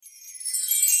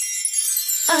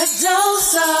A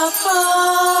dose of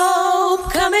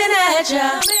hope coming at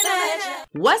ya.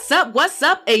 What's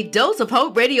up, A Dose of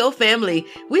Hope Radio family?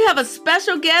 We have a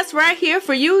special guest right here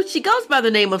for you. She goes by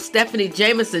the name of Stephanie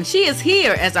Jameson. She is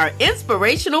here as our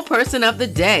inspirational person of the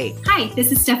day. Hi,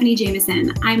 this is Stephanie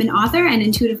Jameson. I'm an author and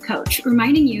intuitive coach,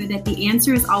 reminding you that the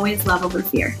answer is always love over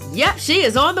fear. Yep, she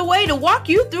is on the way to walk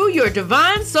you through your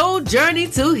divine soul journey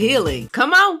to healing.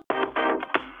 Come on.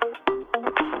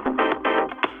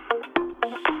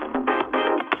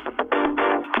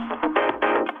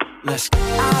 Let's go.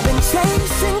 I've been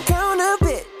chasing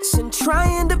counterfeits and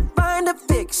trying to find a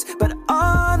fix, but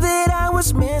all that I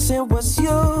was missing was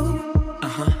you.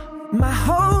 My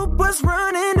hope was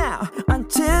running out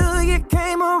until you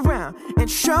came around and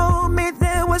showed me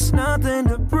there was nothing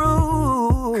to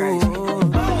prove.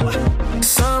 Crazy.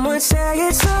 Some would say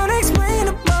it's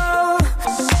unexplainable,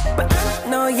 but I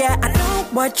know, yeah, I know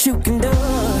what you can do.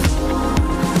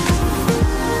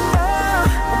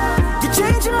 You're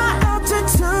changing my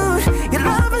altitude. Your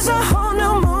love is a whole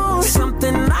new mood,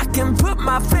 something I can put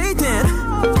my faith in.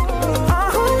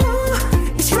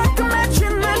 You strike a match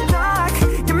in the dark.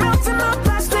 You're melting my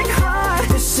plastic heart.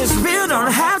 This is real,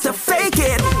 don't have to fake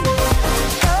it.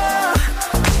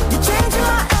 You're changing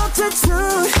my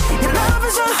altitude. Your love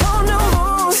is a whole new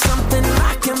mood, something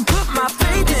I can put my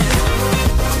faith in.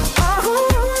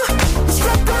 You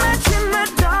strike a match in the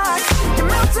dark. You're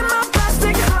melting my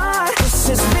plastic heart. This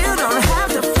is real, don't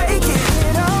have to fake it.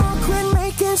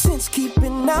 Since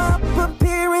keeping up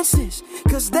appearances,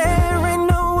 cause there ain't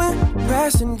no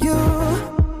impressing you.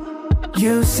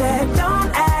 You said don't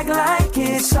act like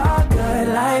it's all good.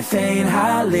 Life ain't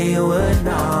Hollywood,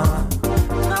 no.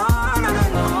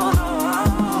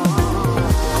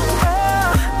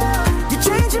 You're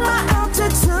changing my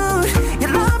altitude.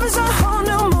 Your love is a whole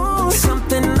new mood,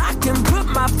 something I can put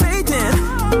my faith in.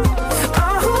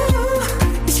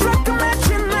 You struck a match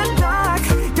in the dark.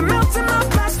 You're melting my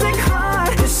plastic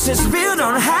heart. This is real,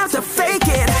 don't have to fake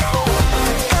it.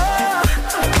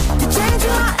 You're changing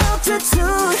my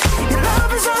altitude. Your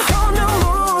love is a whole new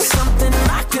mood, something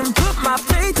I can put my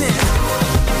faith in.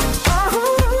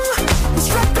 You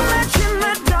struck a match in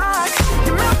the dark.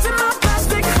 You're melting my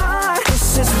plastic heart.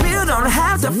 This is real, don't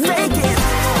have to fake it.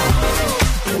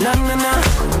 Na na na,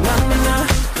 na na na,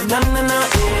 na na na,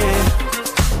 yeah.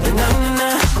 Na na na,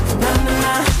 na na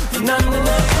na, na na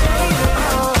na, yeah.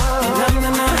 Na na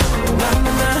na, na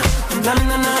na na, na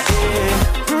na na, yeah.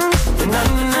 Na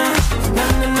na na,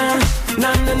 na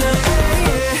na na,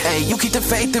 yeah. Hey, you keep the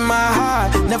faith in my heart.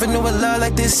 Never knew a love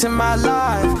like this in my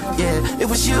life. Yeah, it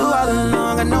was you all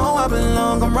along. I know I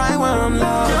belong. I'm right where I'm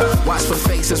loved. Watch for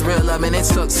faces, real love, and it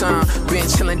took time. Been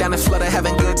chilling down the flood,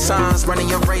 having good times. Running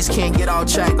your race, can't get all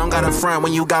checked. Don't got a friend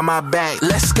when you got my back.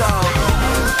 Let's go.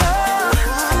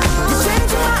 You're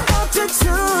changing my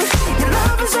altitude. Your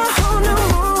love is a whole new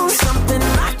mood, something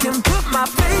I can put my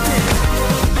faith in.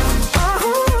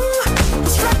 You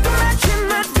struck a match in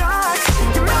the dark.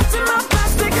 You're melting my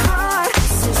plastic heart.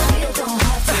 This is real, don't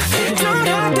have to fake it. Don't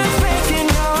have to fake it,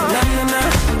 no. Na na na,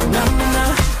 na na na,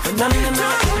 na na na.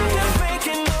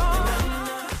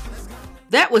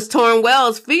 That was Torn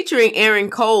Wells featuring Aaron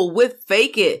Cole with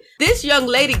Fake It. This young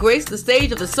lady graced the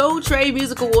stage of the Soul Train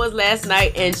Music Awards last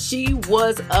night, and she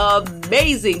was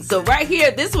amazing. So right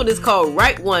here, this one is called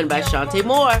Right One by Shantae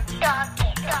Moore.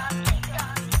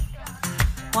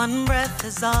 One breath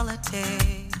is all it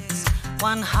takes,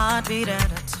 one heartbeat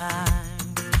at a time.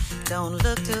 Don't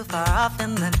look too far off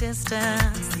in the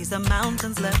distance, these are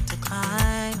mountains left to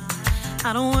climb.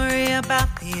 I don't worry about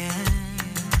the end,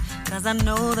 cause I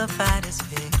know the fight is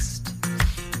fixed.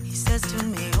 He says to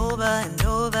me over and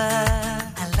over,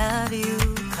 I love you,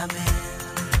 come in.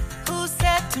 Who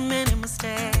said too many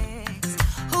mistakes?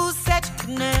 Who said you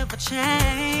could never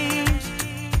change?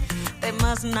 They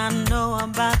must not know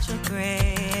about your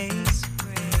grace.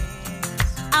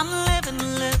 I'm living to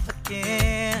live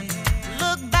again.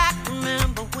 Look back,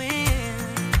 remember when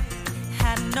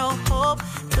had no hope,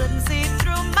 couldn't see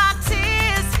through my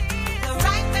tears. The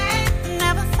right man,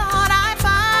 never thought I'd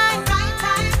find. Right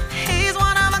time, he's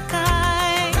one of a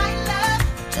kind. Right love,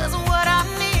 just what I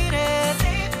needed.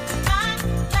 Saved my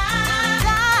life.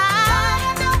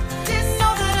 I didn't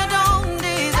know that I don't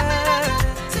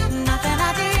deserve nothing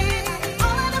I did.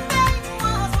 All of the pain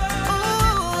was worth.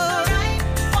 Right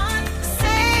one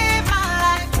saved my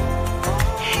life.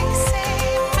 He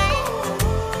saved me.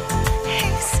 He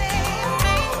saved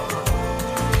me.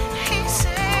 He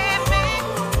saved me.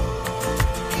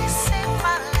 He saved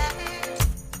my life.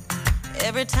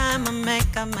 Every time I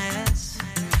make a mess,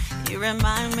 you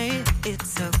remind me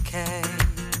it's okay.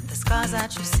 The scars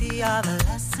that you see are the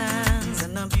lessons,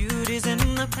 and the beauty's in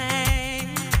the pain.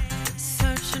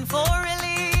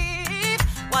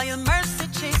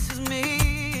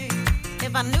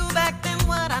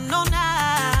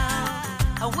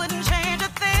 wouldn't change a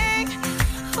thing.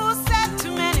 Who said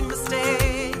too many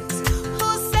mistakes? Who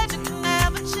said you can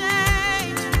never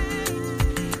change?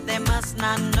 They must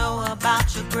not know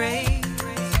about your grace.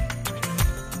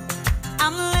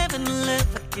 I'm living to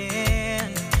live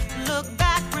again. Look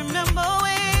back, remember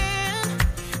when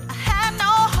I had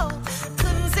no hope,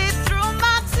 couldn't see through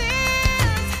my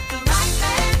tears. The right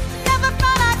man never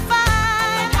thought I'd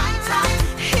find. The right time,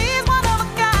 he's one of a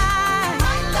kind.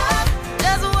 My love,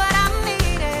 just what I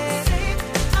needed.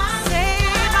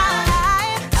 Saved my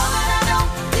life. Know that I don't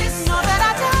deserve. Know that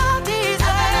I don't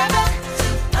deserve it.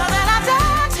 Know that I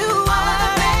died to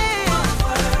worry.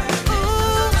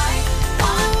 Ooh, the right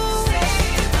one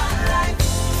saved my life.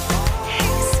 He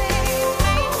saved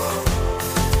me.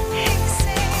 He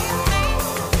saved me.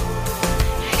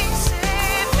 He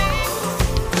saved me.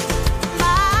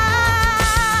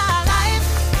 My life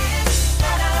is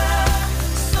better,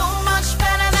 so much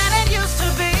better than it used to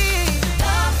be.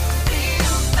 Love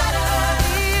feels better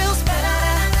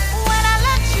when I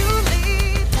let you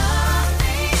lead.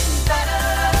 Nothing's better,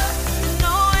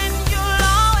 knowing you'll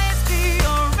always be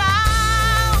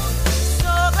around.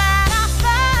 So glad I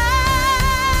found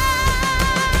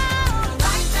the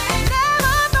right man.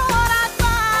 Never thought I'd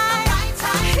find the right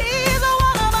time. He's a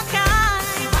one of a kind.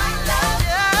 My love,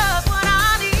 just what I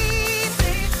need.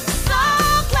 So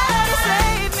glad he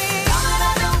saved me. Know that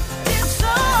I don't deserve.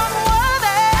 So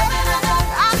unworthy.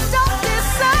 I don't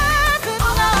deserve it.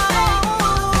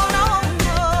 No.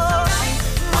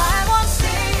 My one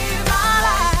saved my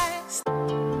life.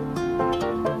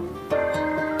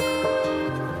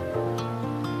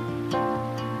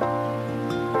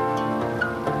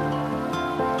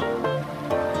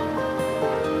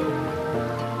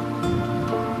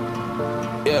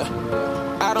 Yeah,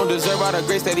 I don't deserve all the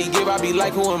grace that he give. I be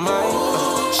like, who am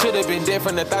I? Should have been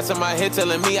different. The thoughts in my head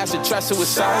telling me I should try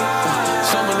suicide.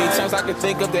 So many times I could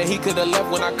think of that he could have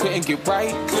left when I couldn't get right.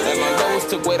 And my lows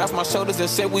took weight off my shoulders and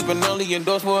said we've been only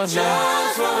endorsed for a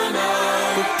night.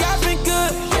 But God's been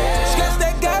good. Scratch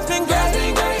that, God's been great.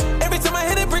 Every time I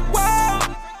hit a brick wall,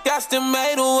 God still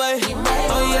made a way.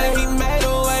 Oh yeah, he made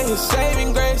a way. His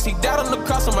saving grace. He died on the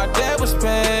cross so my dad was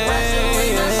paid.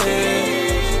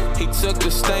 He took the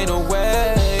stain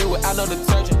away without no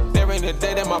detergent. There ain't a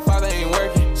day that my father ain't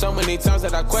working. So many times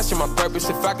that I question my purpose.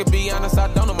 If I could be honest, I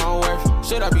don't know my worth.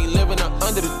 Should I be living up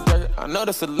under the dirt? I know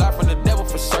that's a lie from the devil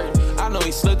for certain. I know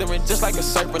he's slithering just like a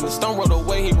serpent. The stone rolled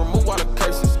away, he removed all the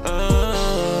curses. He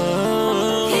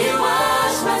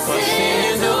washed my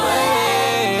sins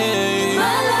away.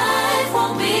 My life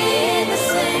won't be the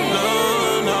same.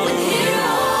 When he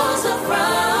rose up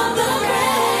from the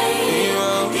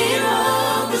grave, he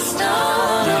rolled the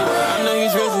stone away. I know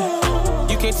he's risen.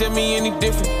 You can't tell me any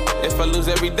different. If I lose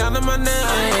every dime of my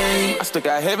name, I still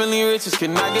got heavenly riches.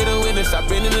 Can I get a witness? I've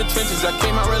been in the trenches. I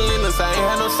came out relentless. I ain't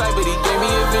had no sight, but he gave me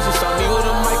a vision. Saw me with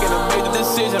a mic and I made the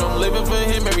decision. I'm living for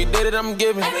him every day that I'm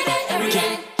giving. Every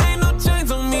day. Ain't no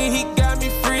chains on me. He got me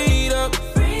freed up.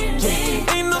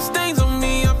 Yeah. Ain't no stains on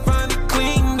me. I finally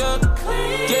cleaned up.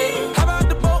 Yeah. How about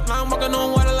the boat? Now I'm walking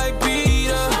on water like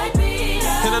Peter.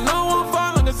 And I know I won't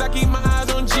fall long as I keep my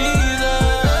eyes on Jesus.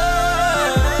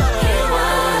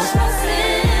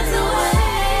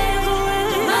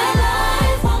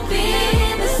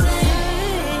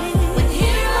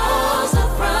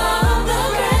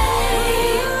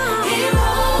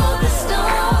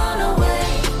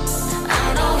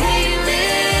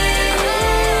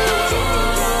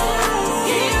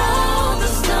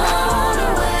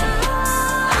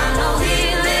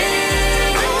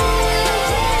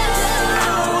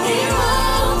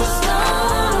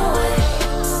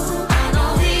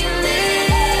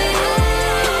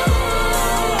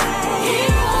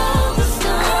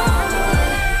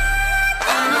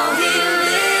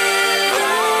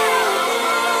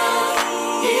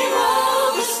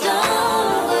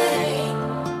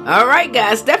 All right,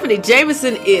 guys, Stephanie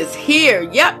Jameson is here.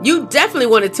 Yep, you definitely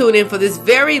want to tune in for this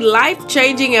very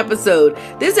life-changing episode.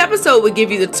 This episode will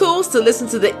give you the tools to listen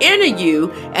to the inner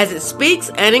you as it speaks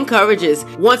and encourages.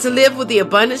 Want to live with the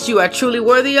abundance you are truly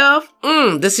worthy of?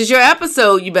 This is your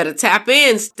episode. You better tap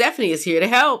in. Stephanie is here to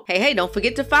help. Hey, don't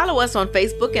forget to follow us on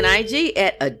Facebook and IG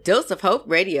at A Dose of Hope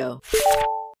Radio.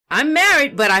 I'm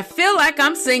married, but I feel like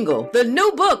I'm single. The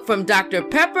new book from Dr.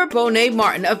 Pepper Bonet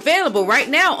Martin, available right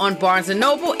now on Barnes &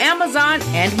 Noble, Amazon,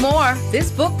 and more.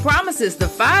 This book promises the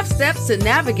 5 steps to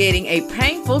navigating a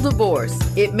painful divorce.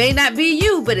 It may not be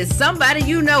you, but it's somebody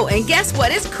you know. And guess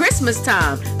what? It's Christmas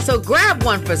time. So grab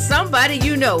one for somebody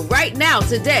you know right now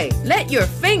today. Let your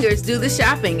fingers do the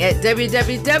shopping at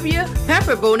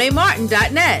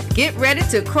www.pepperbonetmartin.net. Get ready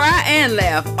to cry and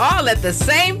laugh all at the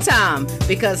same time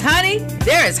because, honey,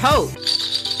 there is hope.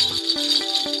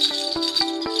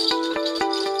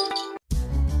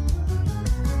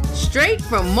 straight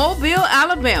from Mobile,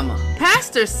 Alabama.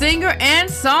 Pastor, singer, and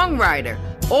songwriter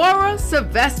Aura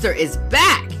Sylvester is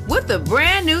back with a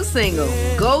brand new single,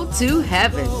 Go to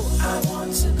Heaven. I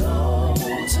want to go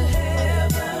to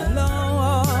heaven, Lord,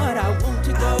 I want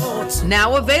to go to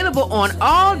Now available on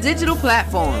all digital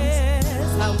platforms.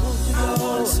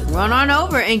 Run on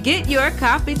over and get your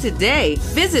copy today.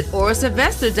 Visit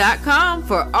aurasylvester.com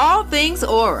for all things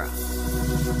Aura.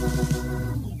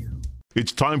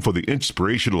 It's time for the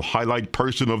inspirational highlight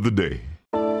person of the day.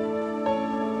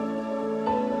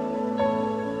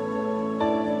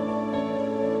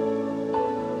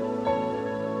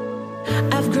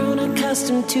 I've grown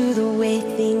accustomed to the way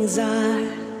things are.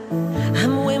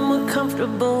 I'm way more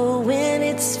comfortable when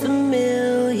it's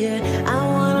familiar. I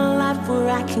want a life where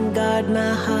I can guard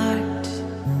my heart.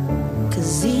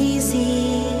 'Cause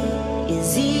easy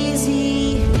is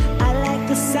easy. I like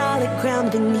the solid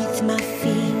ground beneath my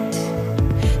feet.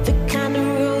 The kind of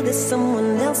road that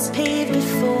someone else paved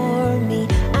before me.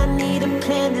 I need a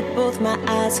plan that both my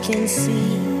eyes can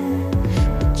see.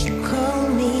 But you call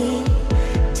me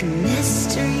to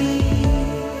mystery.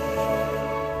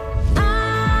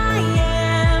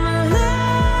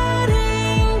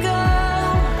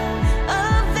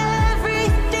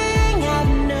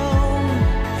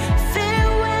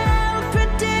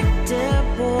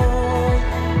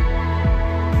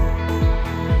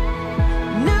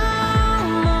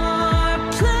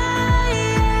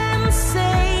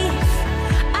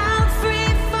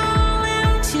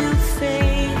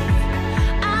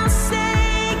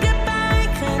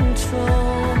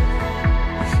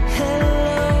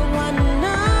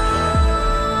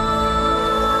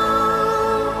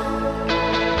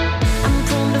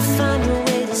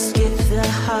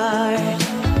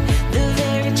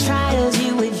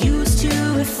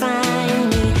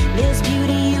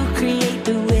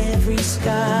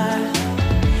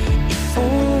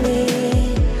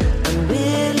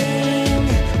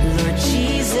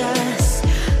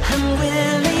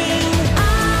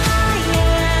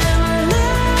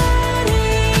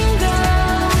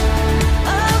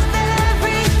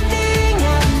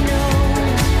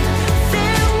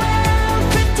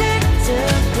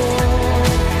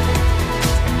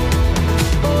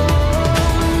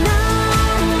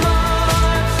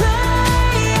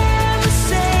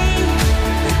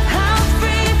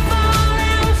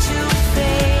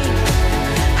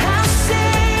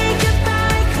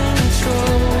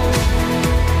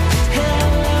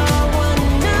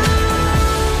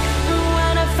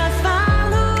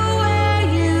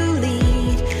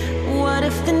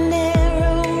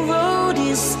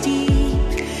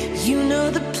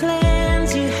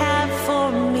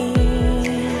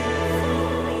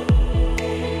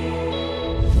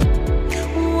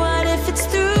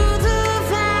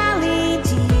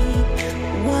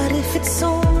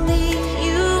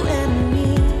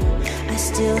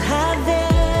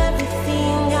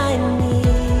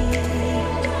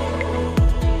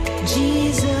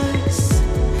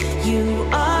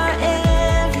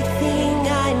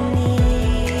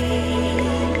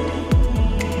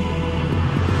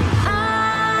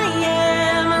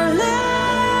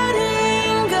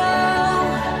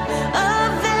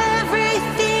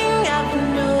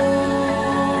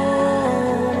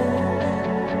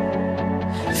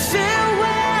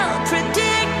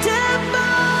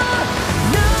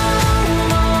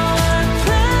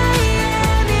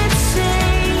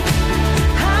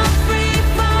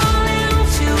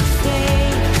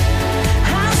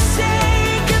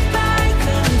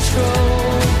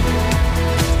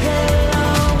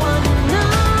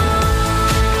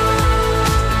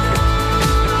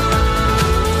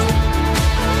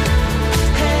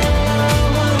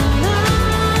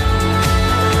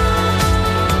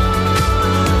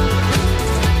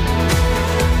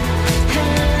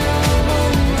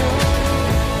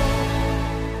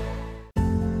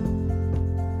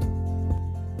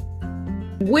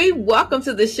 We welcome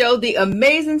to the show the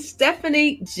amazing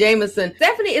Stephanie Jameson.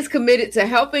 Stephanie is committed to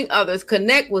helping others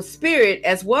connect with spirit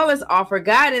as well as offer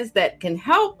guidance that can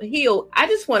help heal. I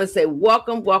just want to say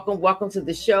welcome to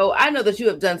the show. I know that you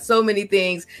have done so many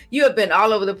things. You have been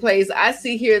all over the place. I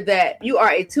see here that you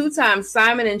are a 2-time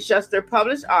Simon & Schuster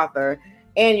published author,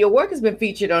 and your work has been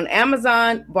featured on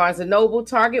Amazon, Barnes & Noble,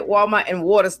 Target, Walmart, and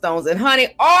Waterstones. And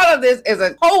honey, all of this is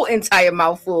a whole entire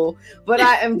mouthful, but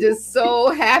I am just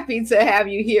so happy to have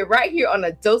you here, right here on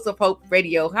A Dose of Hope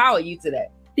Radio. How are you today?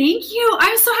 Thank you.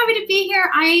 I'm so happy to be here.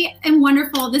 I am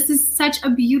wonderful. This is such a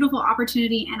beautiful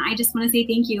opportunity, and I just want to say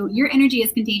thank you. Your energy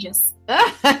is contagious.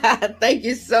 Thank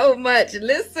you so much.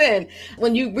 Listen,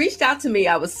 when you reached out to me,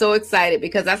 I was so excited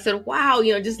because I said, wow,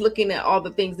 just looking at all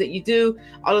the things that you do,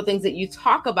 all the things that you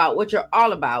talk about, what you're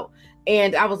all about.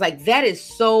 And I was like, that is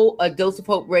so A Dose of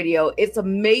Hope Radio. It's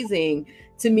amazing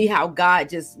to me how God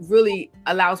just really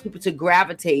allows people to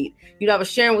gravitate. I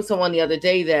was sharing with someone the other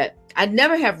day that I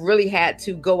never have really had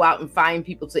to go out and find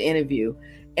people to interview.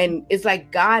 And it's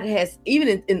like God has,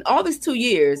 even in all these 2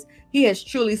 years, he has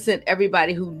truly sent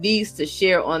everybody who needs to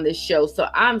share on this show. So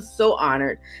I'm so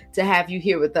honored to have you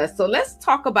here with us. So let's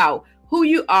talk about who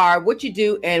you are, what you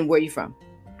do, and where you're from.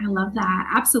 I love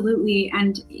that. Absolutely.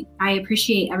 And I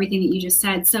appreciate everything that you just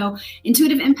said. So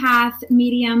intuitive empath,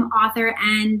 medium, author,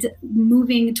 and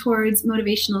moving towards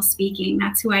motivational speaking.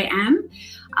 That's who I am.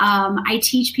 I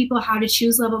teach people how to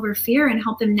choose love over fear and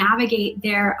help them navigate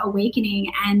their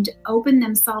awakening and open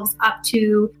themselves up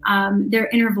to their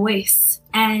inner voice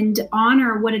and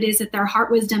honor what it is that their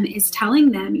heart wisdom is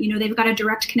telling them. They've got a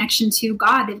direct connection to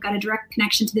God. They've got a direct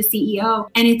connection to the CEO,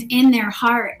 and it's in their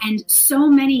heart. And so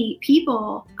many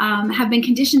people have been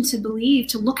conditioned to believe,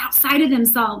 to look outside of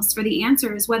themselves for the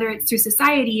answers, whether it's through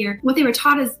society or what they were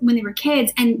taught as when they were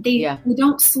kids. And they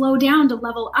don't slow down to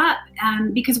level up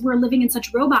because we're living in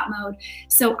such robot mode.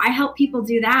 So I help people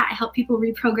do that. I help people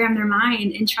reprogram their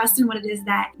mind and trust in what it is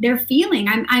that they're feeling.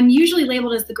 I'm usually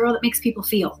labeled as the girl that makes people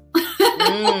feel.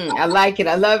 I like it.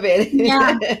 I love it.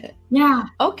 Yeah.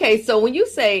 Okay. So when you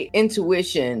say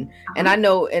intuition, and I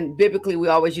know, and biblically, we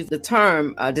always use the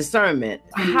term discernment.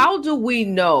 How do we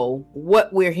know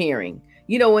what we're hearing?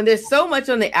 When there's so much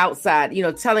on the outside,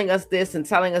 telling us this and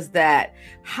telling us that,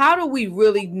 how do we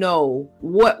really know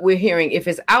what we're hearing? If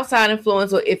it's outside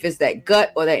influence or if it's that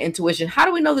gut or that intuition, how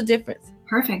do we know the difference?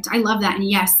 Perfect. I love that. And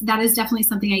yes, that is definitely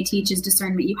something I teach is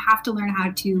discernment. You have to learn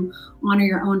how to honor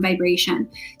your own vibration.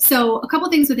 So a couple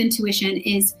things with intuition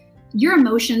is your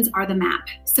emotions are the map.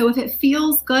 So if it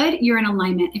feels good, you're in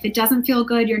alignment. If it doesn't feel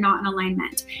good, you're not in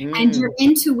alignment. And your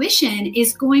intuition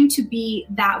is going to be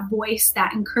that voice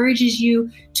that encourages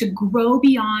you to grow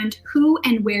beyond who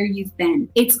and where you've been.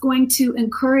 It's going to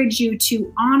encourage you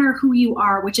to honor who you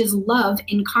are, which is love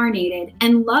incarnated.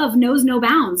 And love knows no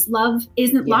bounds. Love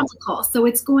isn't logical. So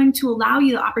it's going to allow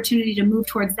you the opportunity to move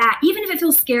towards that. Even if it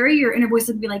feels scary, your inner voice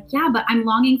will be like, yeah, but I'm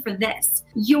longing for this.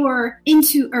 Your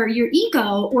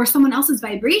ego or someone else's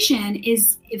vibration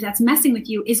is, if that's messing with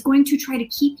you, is going to try to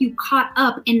keep you caught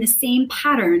up in the same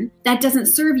pattern that doesn't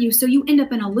serve you. So you end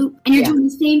up in a loop and you're doing the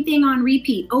same thing on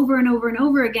repeat over and over and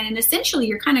over again. And essentially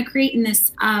you're kind of creating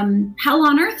this hell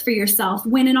on earth for yourself,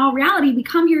 when in all reality, we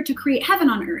come here to create heaven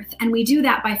on earth. And we do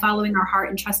that by following our heart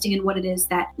and trusting in what it is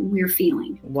that we're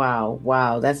feeling.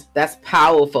 Wow. That's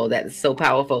powerful. That is so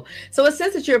powerful. So it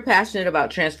says that you're passionate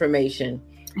about transformation.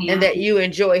 And that you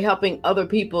enjoy helping other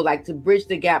people, like to bridge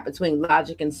the gap between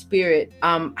logic and spirit.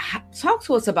 Talk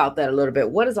to us about that a little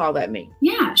bit. What does all that mean?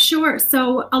 Yeah, sure.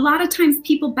 So a lot of times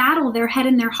people battle their head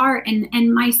and their heart,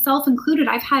 and myself included.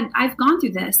 I've gone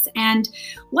through this, and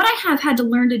what I have had to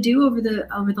learn to do over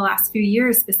the last few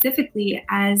years, specifically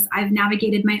as I've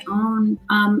navigated my own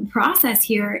process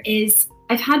here, is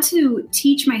I've had to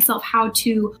teach myself how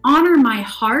to honor my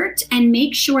heart and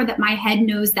make sure that my head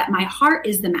knows that my heart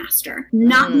is the master,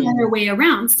 not the other way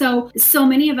around. So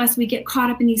many of us, we get caught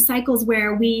up in these cycles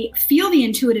where we feel the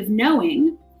intuitive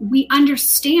knowing. We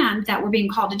understand that we're being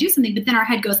called to do something, but then our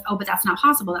head goes, oh, but that's not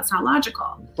possible. That's not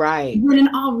logical. Right. But in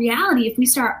all reality, if we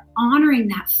start honoring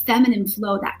that feminine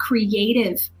flow, that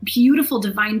creative, beautiful,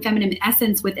 divine feminine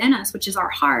essence within us, which is our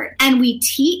heart, and we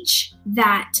teach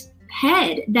that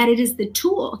head that it is the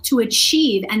tool to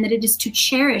achieve and that it is to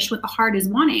cherish what the heart is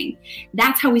wanting,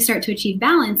 that's how we start to achieve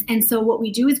balance. And so what we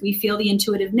do is we feel the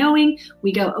intuitive knowing,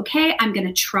 we go, okay, I'm going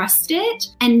to trust it,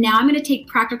 and now I'm going to take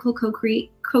practical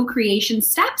co-creation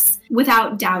steps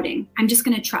without doubting. I'm just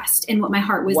going to trust in what my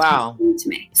heart was telling to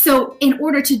me. So in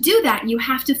order to do that, you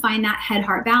have to find that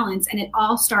head-heart balance, and it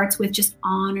all starts with just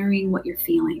honoring what you're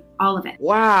feeling, all of it.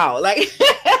 Wow. Like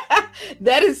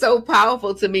that is so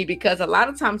powerful to me, because a lot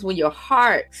of times when your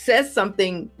heart says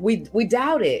something, we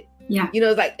doubt it. Yeah.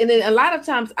 It's like, and then a lot of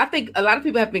times I think a lot of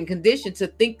people have been conditioned to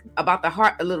think about the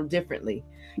heart a little differently.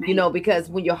 Right. Because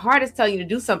when your heart is telling you to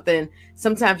do something,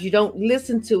 sometimes you don't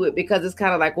listen to it because it's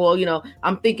kind of like, well,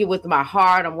 I'm thinking with my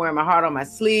heart, I'm wearing my heart on my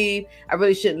sleeve. I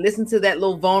really shouldn't listen to that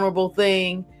little vulnerable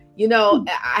thing. You know,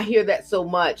 I hear that so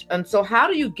much. And so how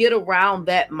do you get around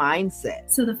that mindset?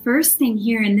 So the first thing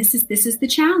here, and this is the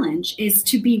challenge, is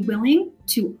to be willing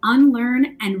to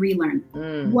unlearn and relearn.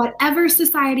 Whatever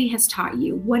society has taught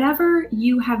you, whatever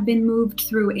you have been moved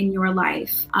through in your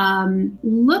life,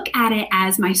 look at it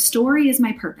as my story is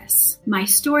my purpose. My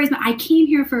story is I came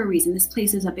here for a reason. This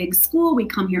place is a big school. We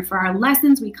come here for our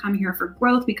lessons. We come here for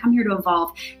growth. We come here to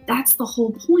evolve. That's the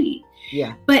whole point.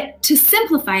 Yeah. But to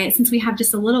simplify it, since we have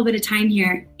just a little bit of time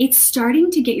here, it's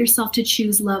starting to get yourself to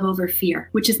choose love over fear,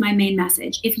 which is my main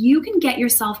message. If you can get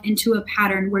yourself into a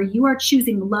pattern where you are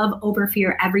choosing love over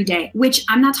fear every day, which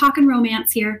I'm not talking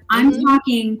romance here, I'm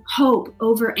talking hope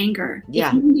over anger. Yeah.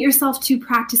 If you can get yourself to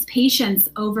practice patience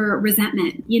over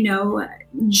resentment,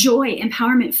 joy,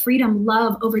 empowerment, freedom,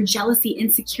 love over jealousy,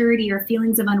 insecurity, or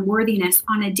feelings of unworthiness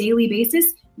on a daily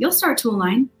basis, you'll start to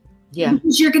align. Yeah.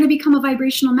 Because you're going to become a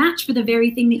vibrational match for the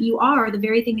very thing that you are, or the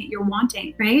very thing that you're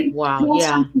wanting, right? Wow. It all Yeah.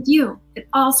 starts with you. It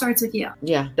all starts with you.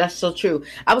 Yeah, that's so true.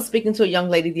 I was speaking to a young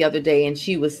lady the other day, and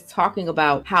she was talking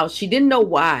about how she didn't know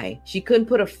why. She couldn't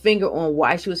put a finger on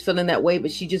why she was feeling that way, but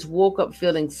she just woke up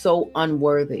feeling so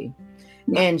unworthy.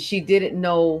 And she didn't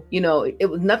know, it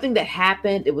was nothing that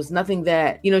happened. It was nothing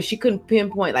that, she couldn't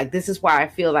pinpoint, like, this is why I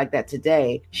feel like that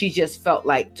today. She just felt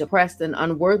like depressed and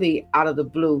unworthy out of the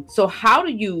blue. So how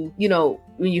do you,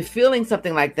 when you're feeling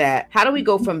something like that, how do we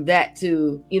go from that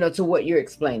to, to what you're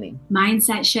explaining?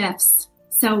 Mindset shifts.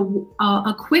 So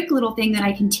a quick little thing that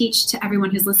I can teach to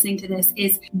everyone who's listening to this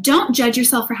is don't judge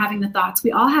yourself for having the thoughts.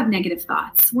 We all have negative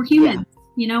thoughts. We're humans.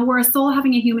 We're a soul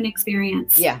having a human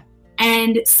experience. Yeah.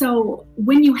 And so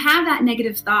when you have that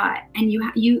negative thought and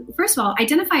you first of all,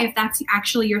 identify if that's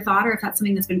actually your thought or if that's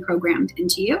something that's been programmed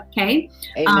into you. Okay.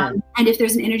 Amen. And if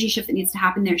there's an energy shift that needs to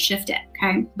happen there, shift it.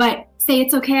 Okay. But say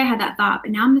it's okay, I had that thought,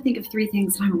 but now I'm going to think of 3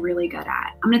 things that I'm really good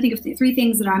at. I'm going to think of 3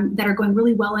 things that are going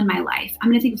really well in my life. I'm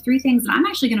going to think of 3 things that I'm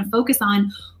actually going to focus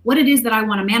on what it is that I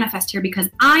want to manifest here, because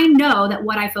I know that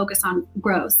what I focus on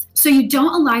grows. So you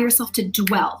don't allow yourself to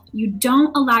dwell. You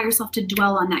don't allow yourself to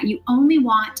dwell on that. You only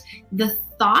want the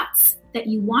thoughts that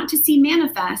you want to see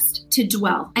manifest to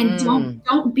dwell, and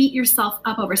don't beat yourself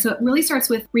up over. So it really starts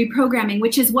with reprogramming,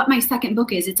 which is what my second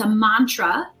book is. It's a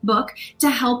mantra book to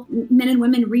help men and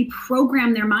women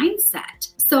reprogram their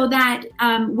mindset, so that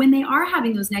when they are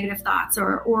having those negative thoughts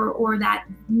or that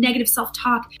negative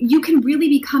self-talk, you can really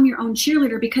become your own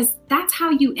cheerleader, because that's how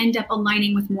you end up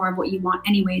aligning with more of what you want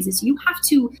anyways. Is you have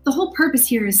to, the whole purpose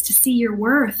here is to see your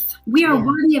worth. We are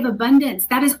worthy of abundance.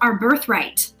 That is our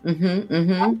birthright.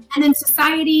 And then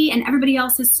society and everybody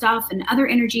else's stuff and other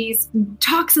energies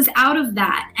talks us out of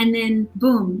that. And then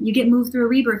boom, you get moved through a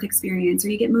rebirth experience, or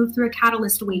you get moved through a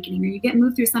catalyst awakening, or you get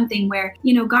moved through something where,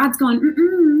 God's going,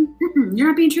 you're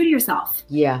not being true to yourself.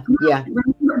 Yeah.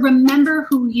 Remember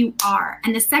who you are.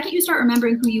 And the second you start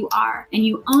remembering who you are and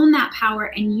you own that power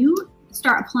and you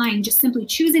start applying just simply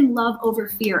choosing love over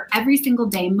fear every single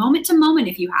day, moment to moment,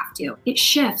 if you have to, it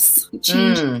shifts, it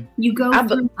changes. You go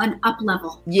through an up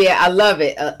level. Yeah, I love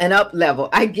it. An up level.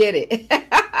 I get it.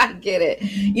 I get it.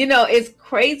 It's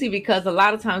crazy because a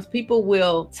lot of times people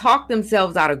will talk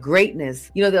themselves out of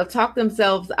greatness. They'll talk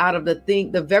themselves out of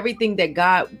the very thing that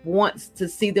God wants to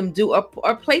see them do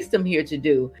or place them here to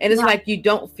do. And it's like, you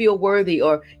don't feel worthy.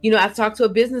 Or, I talked to a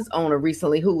business owner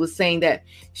recently who was saying that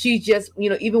she just,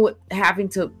 even with having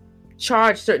to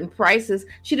charge certain prices,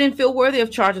 she didn't feel worthy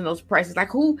of charging those prices. Like,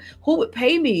 who would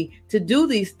pay me to do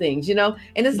these things, And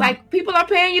it's like, people are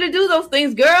paying you to do those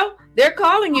things, girl. They're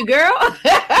calling you, girl.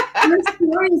 Her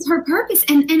story is her purpose.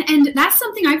 And that's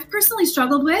something I've personally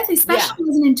struggled with, especially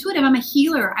as an intuitive. I'm a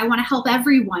healer. I want to help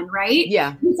everyone, right?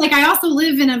 Yeah. It's like I also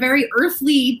live in a very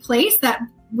earthly place that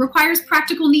requires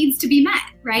practical needs to be met,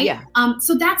 right? Yeah.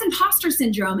 So that's imposter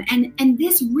syndrome. And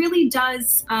this really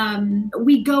does,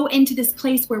 we go into this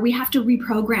place where we have to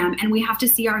reprogram and we have to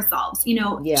see ourselves,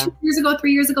 2 years ago,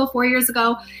 3 years ago, 4 years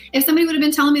ago, if somebody would have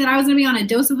been telling me that I was going to be on a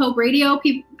Dose of Hope radio,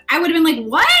 I would have been like,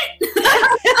 what?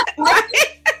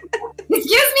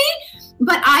 Excuse me?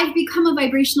 But I've become a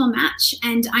vibrational match,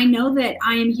 and I know that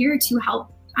I am here to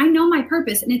help. I know my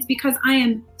purpose, and it's because I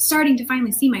am starting to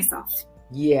finally see myself.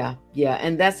 Yeah.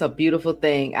 And that's a beautiful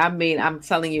thing. I mean, I'm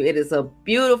telling you, it is a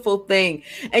beautiful thing.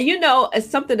 And, it's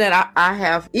something that I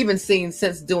have even seen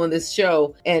since doing this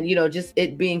show and, just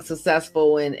it being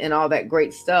successful and all that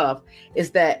great stuff,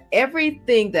 is that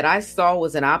everything that I saw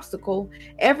was an obstacle.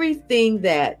 Everything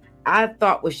that I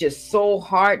thought was just so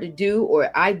hard to do,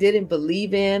 or I didn't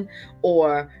believe in,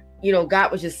 or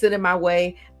God was just sitting my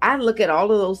way. I look at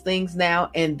all of those things now,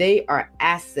 and they are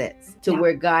assets to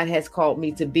where God has called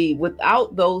me to be.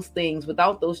 Without those things,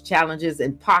 without those challenges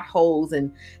and potholes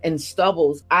and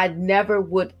stubbles, I never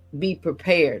would be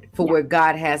prepared for where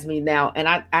God has me now. And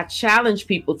I challenge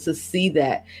people to see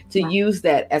that, to use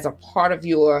that as a part of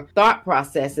your thought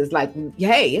process. It's like,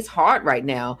 hey, it's hard right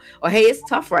now, or hey, it's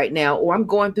tough right now, or I'm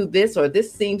going through this, or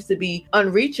this seems to be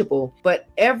unreachable. But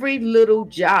every little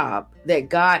job that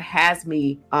God has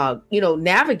me,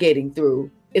 navigating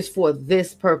through is for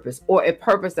this purpose, or a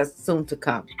purpose that's soon to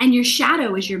come. And your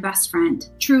shadow is your best friend,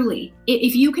 truly.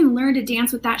 If you can learn to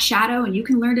dance with that shadow, and you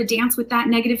can learn to dance with that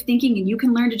negative thinking, and you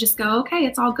can learn to just go, okay,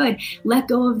 it's all good. Let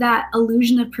go of that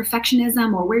illusion of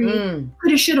perfectionism, or where you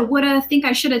coulda, shoulda, woulda, think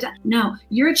I shoulda done. No,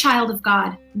 you're a child of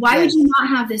God. Why would you not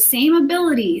have the same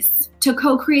abilities to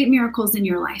co-create miracles in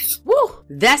your life? Woo!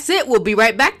 That's it. We'll be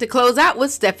right back to close out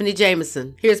with Stephanie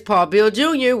Jameson. Here's Paul Bill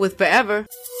Jr. with Forever.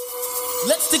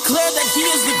 Let's declare that he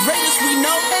is the greatest we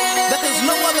know, that there's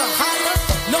no other higher,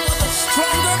 no other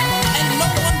stronger, and no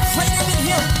one greater than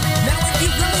him. Now if you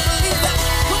really believe that,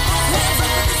 put those hands up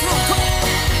in this room, come on.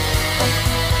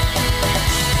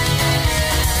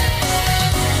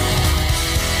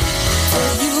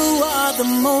 For you are the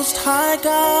most high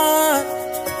God,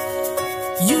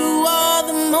 you are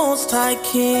the most high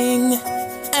King,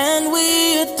 and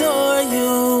we adore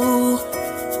you.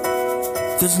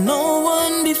 There's no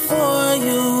one before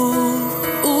you.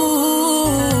 Ooh,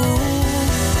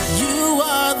 you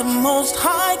are the most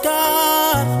high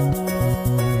God.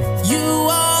 You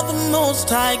are the most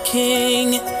high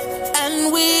King,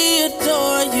 and we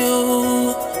adore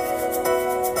you.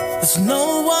 There's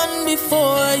no one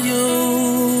before you.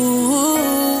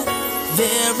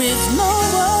 There is no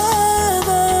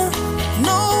other.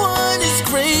 No one is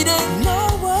greater.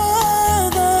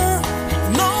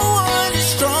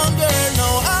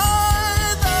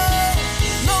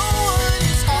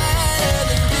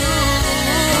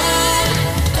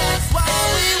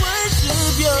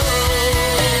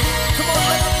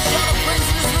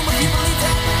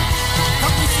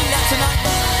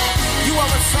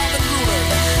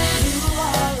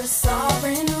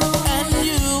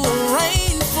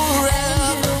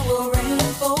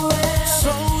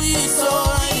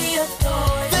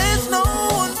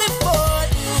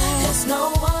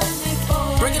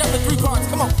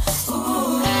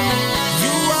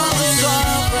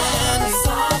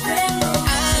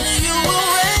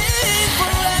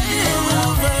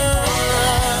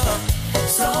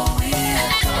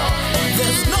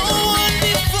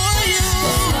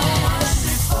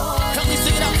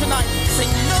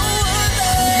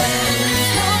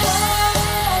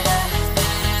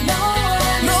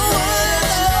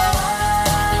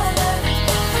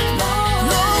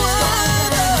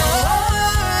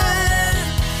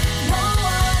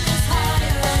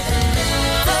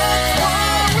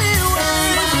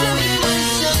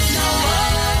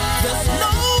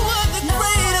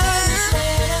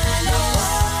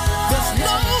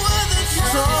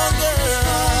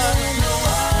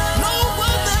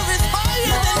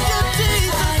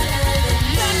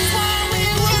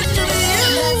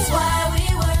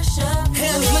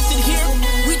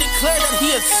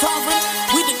 Sovereign.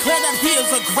 We declare that he is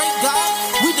a great God.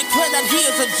 We declare that he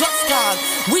is a just God.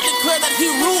 We declare that he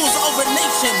rules over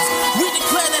nations. We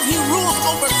declare that he rules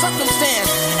over circumstance.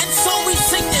 And so we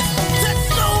sing this. There's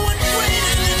no one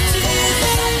greater than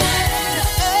Jesus.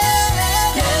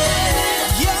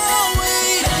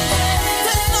 Yahweh.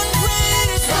 There's none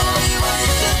greater, so we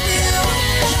worship you.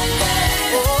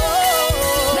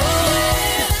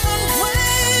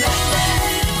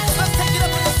 Let's take it up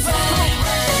in the place. Come on.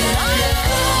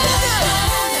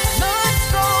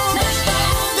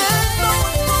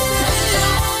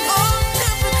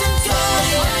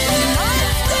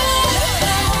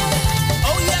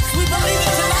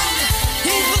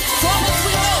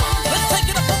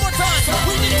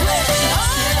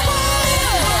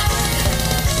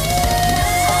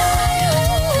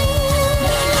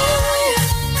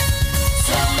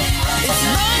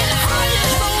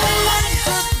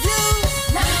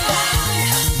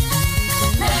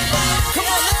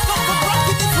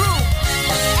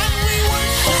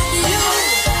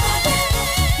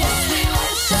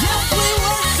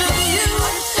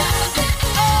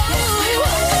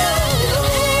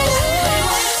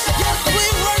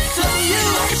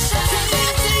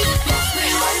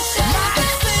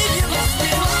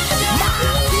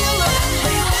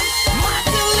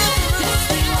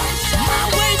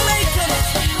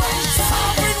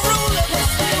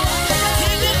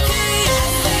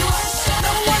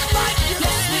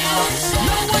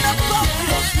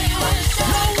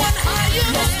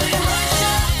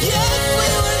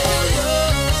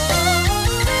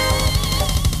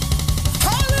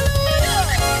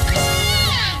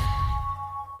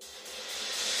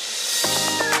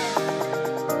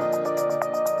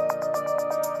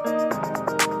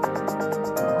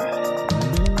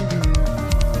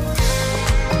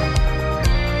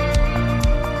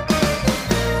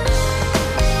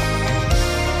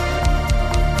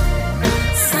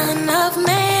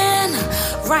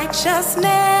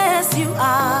 righteousness, you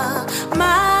are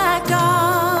my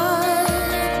God.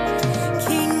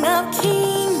 King of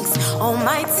kings,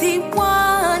 Almighty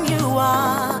One, you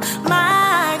are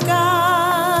my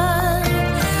God.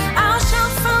 I'll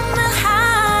shout from the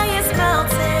highest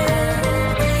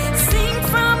mountain, sing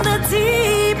from the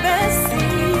deepest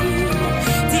sea,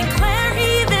 declare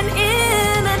even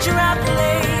in a dry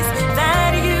place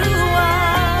that you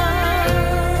are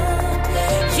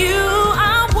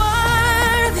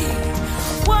worthy,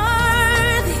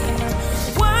 worthy,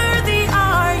 worthy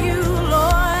are you,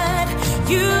 Lord.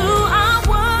 You are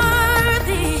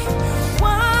worthy,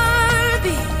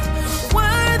 worthy,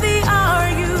 worthy are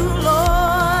you,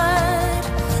 Lord.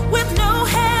 With no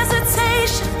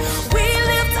hesitation, we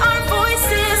lift our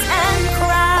voices and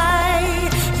cry,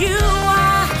 you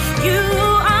are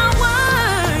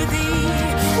worthy,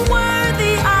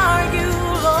 worthy are you,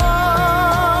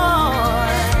 Lord,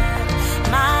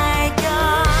 my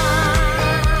God.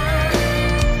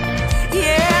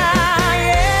 Yeah.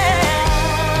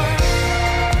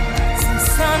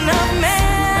 Son of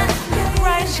man,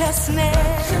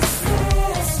 righteousness.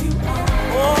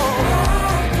 Oh,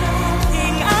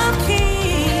 King of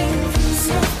kings,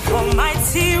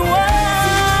 Almighty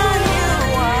One, you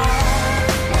are.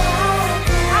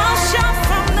 I'll shout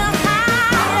from the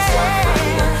highest,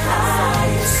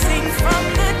 sing from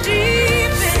the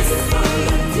deepest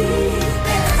sea,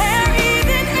 declare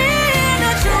even in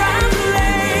a dry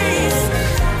place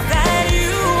that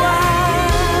you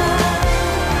are.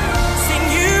 Sing,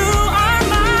 you are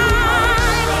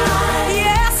mine.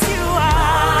 Yes,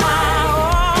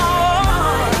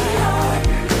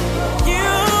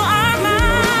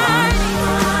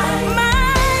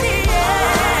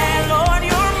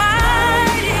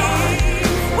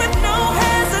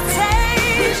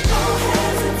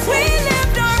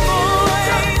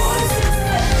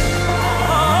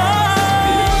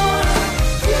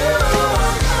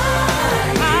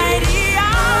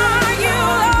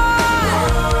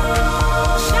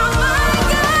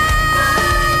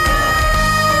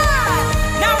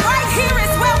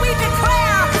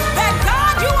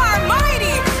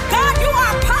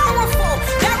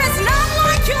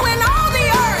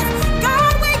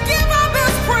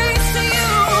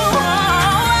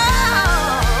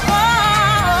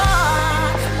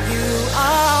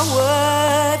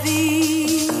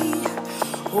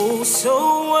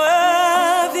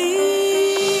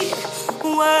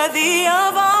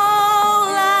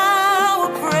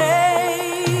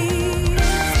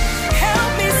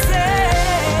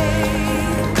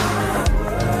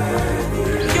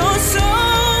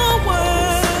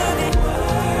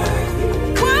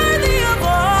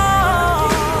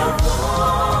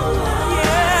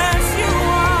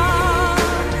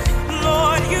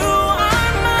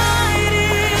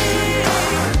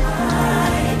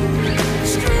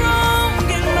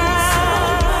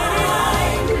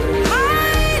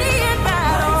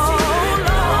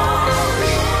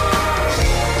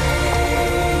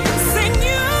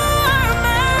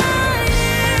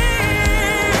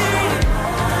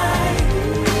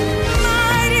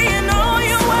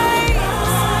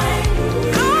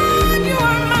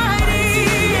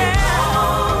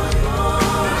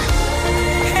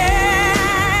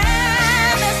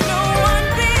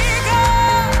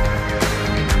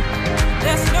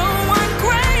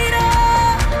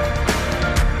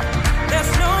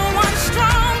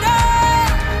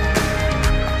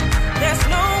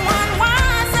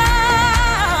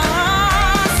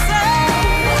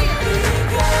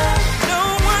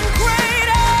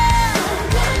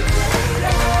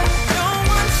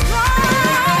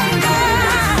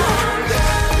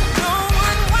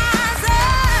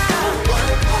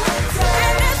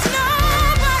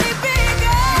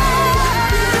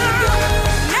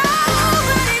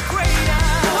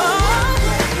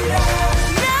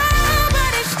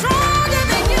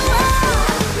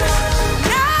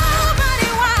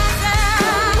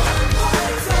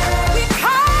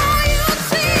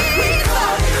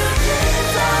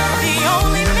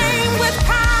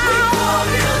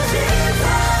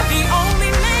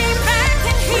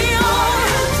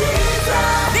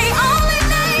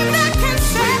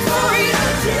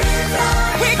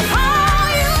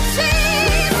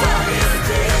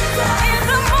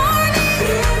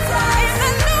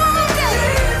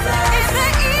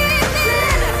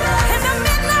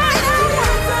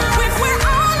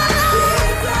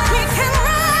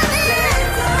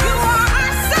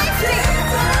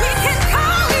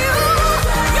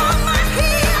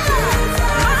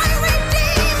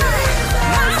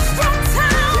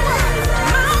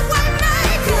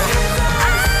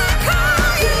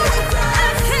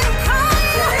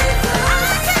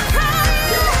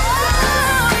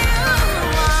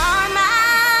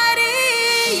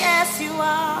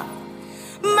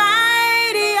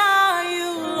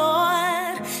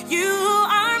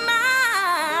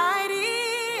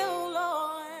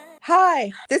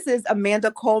 Hi, this is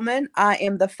Amanda Coleman. I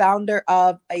am the founder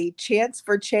of A Chance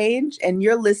for Change, and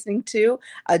you're listening to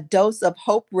A Dose of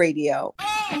Hope Radio.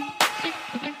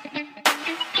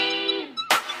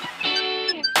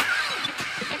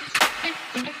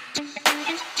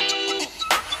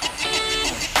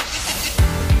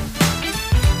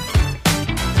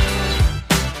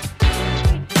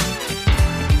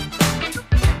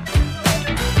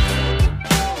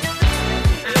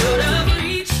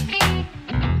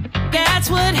 That's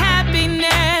what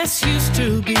happiness used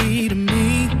to be to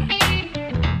me.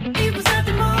 It was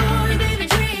nothing more than a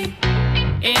dream.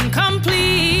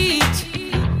 Incomplete.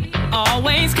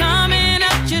 Always coming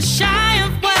up just shy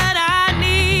of what I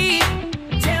need.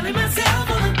 Telling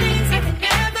myself all the things I could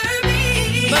never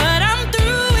be. But I'm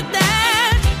through with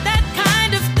that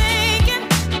kind of thinking.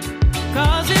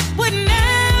 'Cause it would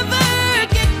never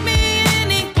get me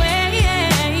anywhere.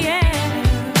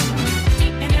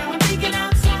 And now I'm thinking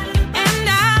outside of the box. And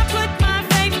I put my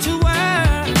faith to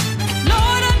work.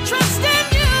 Lord, I trust in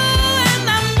you, and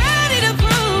I'm ready to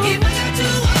prove. If I got to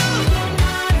walk on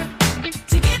water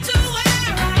to get to where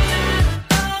I gotta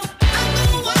go, I'm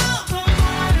gonna walk on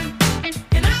water,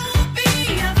 and I won't be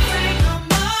afraid no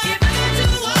more. If I got to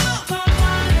walk on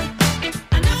water,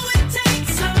 I know it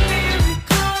takes a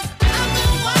miracle. I'm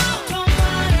gonna walk on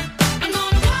water. I'm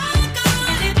gonna walk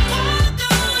on it, walk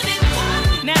on it, walk.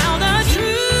 Now the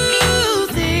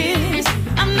truth is,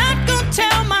 I'm not gonna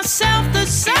tell myself the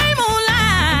same old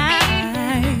lie.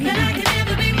 That I can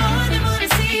never be more than what I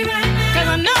see right now. 'Cause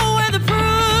I know where the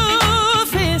proof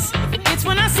is. It's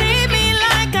when I see me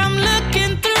like I'm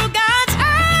looking through God's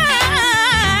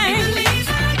eyes. It believes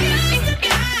I used to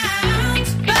doubt,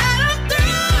 but I'm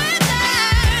through with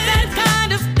that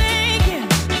kind of thinking.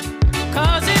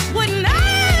 'Cause it would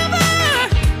never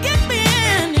get me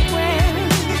anywhere.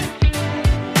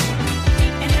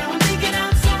 And now I'm thinking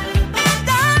outside of the box. And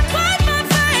I put my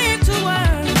faith to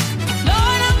work.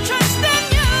 Lord, I'm trusting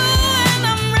you, and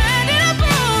I'm ready to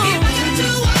prove. If I got to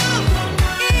walk on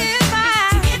water,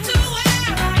 to get to where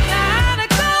I gotta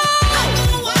go, I'm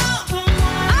gonna walk on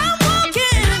water. I'm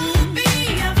walking. I won't be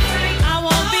afraid. I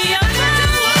won't be afraid. If I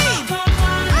got to walk on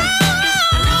water,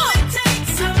 I know it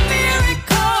takes a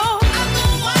miracle. I'm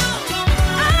gonna walk on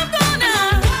water. I'm gonna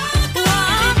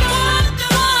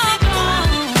walk on.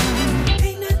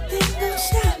 Ain't nothing gonna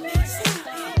stop me.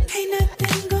 Ain't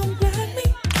nothing gonna block me.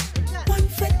 One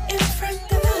foot in front of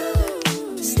the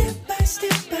other. Step by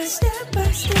step by step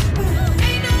by step by.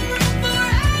 Ain't no room for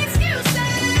excuses.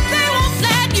 They won't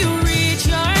let you reach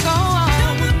your goal. No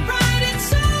more pride, it's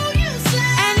so useless.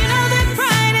 And you know that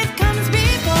pride, it comes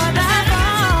before the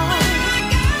fall. I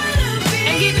gotta be.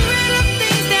 And getting rid of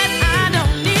things that I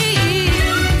don't need. No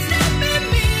one's stopping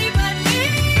me but me.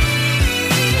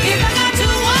 If I got to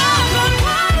walk on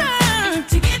water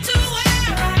to get to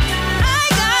where I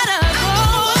gotta go.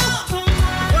 Walk on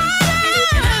water.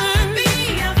 Never be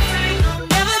afraid no more.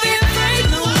 Never be afraid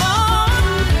no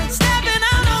more. Stepping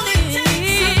out on it. I'm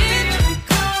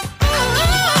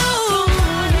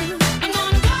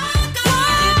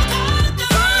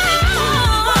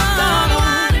gonna walk on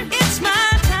water. It's my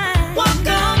time. Walk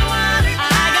on water.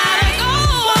 I gotta go.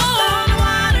 Walk on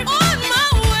water. On my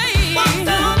way. Walk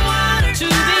on water. To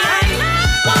the island.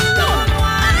 Walk on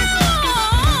water.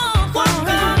 Walk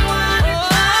on water.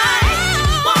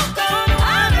 Walk on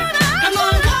water. I'm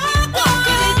gonna walk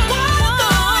on it. Walk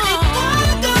on it.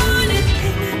 Walk on it.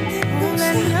 Won't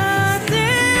let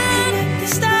nothing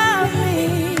stop me.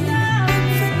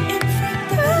 In front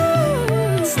of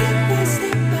the step by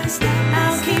step by step.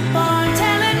 I'll keep on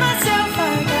telling myself I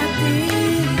got this.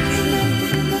 Ain't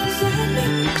nothing gonna stop me.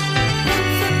 One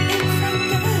foot in front of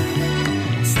the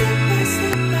other. Step by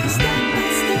step by step by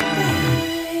step by.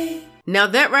 Now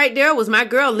that right there was my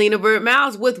girl Lena Bird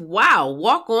Miles with Wow,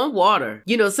 Walk on Water.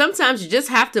 You know, sometimes you just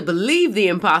have to believe the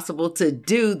impossible to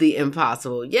do the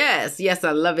impossible. Yes,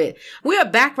 I love it. We are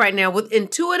back right now with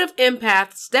intuitive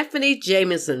empath Stephanie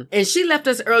Jameson. And she left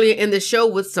us earlier in the show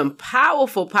with some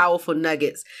powerful, powerful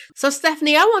nuggets. So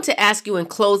Stephanie, I want to ask you in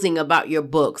closing about your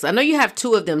books. I know you have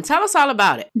 2 of them. Tell us all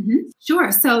about it.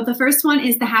 Sure. So the first one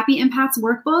is the Happy Empaths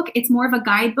Workbook. It's more of a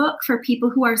guidebook for people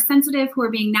who are sensitive, who are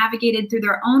being navigated through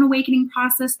their own awakening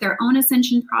process, their own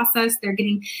ascension process. They're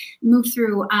getting moved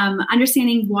through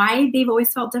understanding why they've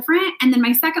always felt different. And then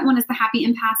my second one is the Happy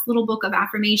Empaths Little Book of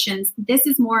Affirmations. This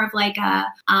is more of like a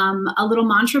little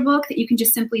mantra book that you can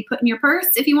just simply put in your purse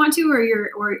if you want to,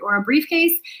 or a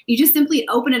briefcase. You just simply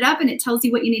open it up and it tells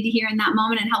you what you need to hear in that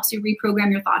moment and helps you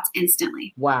reprogram your thoughts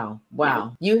instantly. Wow.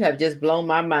 You have just blown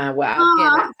my mind.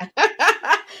 Wow.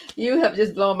 You have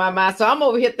just blown my mind. So I'm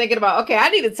over here thinking about, okay, I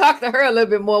need to talk to her a little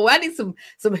bit more. I need some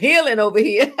healing over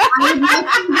here. I would love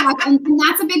to do that. And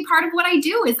that's a big part of what I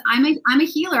do is I'm a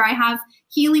healer. I have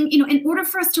healing, in order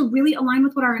for us to really align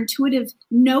with what our intuitive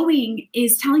knowing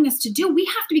is telling us to do, we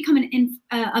have to become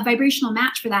a vibrational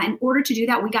match for that. In order to do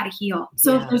that, we got to heal.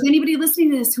 So if there's anybody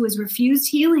listening to this who has refused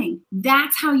healing,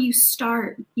 that's how you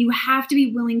start. You have to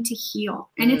be willing to heal.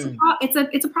 And it's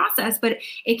a process, but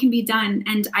it can be done.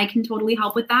 And I can totally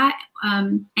help with that.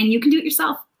 And you can do it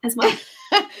yourself as well.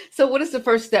 So what is the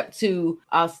first step to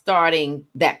starting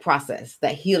that process,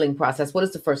 that healing process? What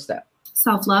is the first step?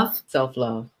 Self-love.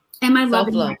 Self-love. Am I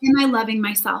loving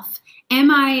myself? Am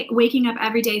I waking up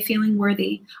every day feeling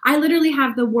worthy? I literally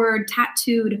have the word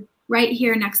tattooed right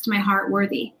here next to my heart,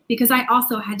 worthy, because I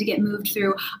also had to get moved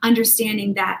through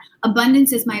understanding that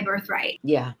abundance is my birthright.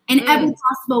 Yeah. In every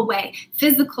possible way,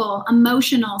 physical,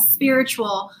 emotional,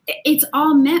 spiritual, it's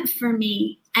all meant for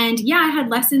me. And yeah, I had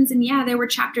lessons and yeah, there were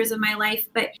chapters of my life,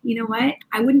 but you know what?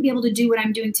 I wouldn't be able to do what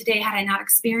I'm doing today had I not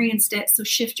experienced it. So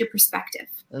shift your perspective.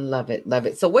 Love it. Love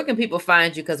it. So where can people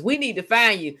find you? Because we need to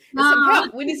find you. Some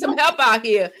help. We need some help out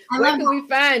here. Where can we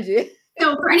find you?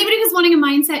 So for anybody who's wanting a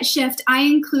mindset shift, I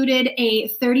included a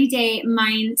 30-day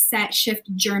mindset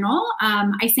shift journal.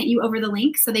 I sent you over the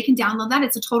link so they can download that.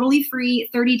 It's a totally free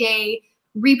 30-day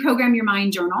reprogram your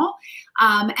mind journal.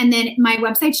 And then my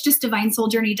website's just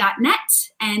divinesouljourney.net.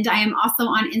 And I am also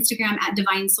on Instagram at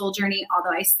Divine Soul Journey,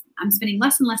 although I'm spending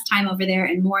less and less time over there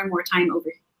and more time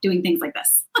over doing things like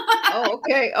this.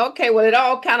 Okay. Well, it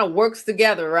all kind of works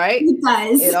together, right? It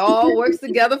does. It all works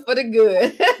together for the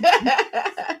good.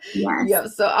 Yes. Yep.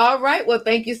 So, all right. Well,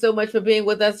 thank you so much for being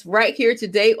with us right here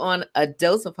today on A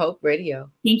Dose of Hope Radio.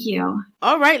 Thank you.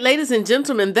 All right, ladies and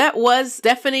gentlemen, that was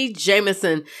Stephanie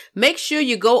Jameson. Make sure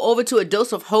you go over to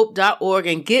adoseofhope.org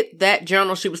and get that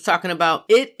journal she was talking about.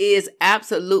 It is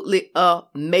absolutely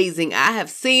amazing. I have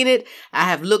seen it. I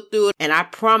have looked through it, and I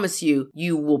promise you,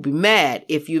 you will be mad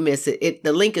if you miss it.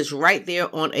 The link is right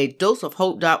there on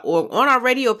adoseofhope.org on our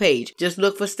radio page. Just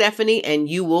look for Stephanie and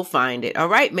you will find it. All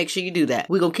right, make sure you do that.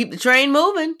 We're going to keep the train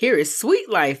moving. Here is Sweet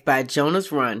Life by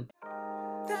Jonas Run.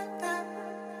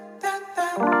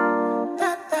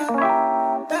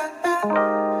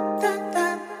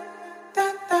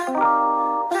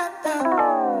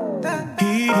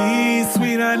 He's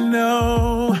sweet, I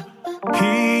know.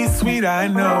 He's sweet, I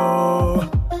know.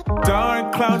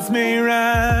 Dark clouds may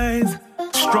rise,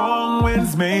 strong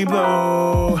winds may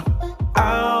blow.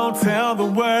 I'll tell the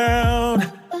world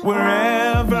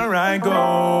wherever I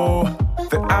go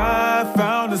that I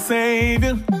found a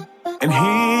Savior, and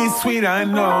He's sweet, I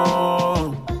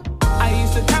know. I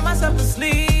used to cry myself to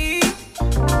sleep,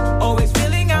 always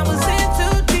feeling I was in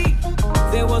too deep.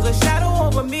 There was a shadow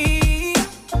over me,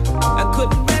 I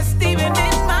couldn't rest even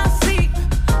in my sleep.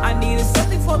 I needed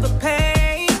something for the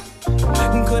pain,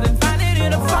 couldn't find it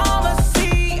in a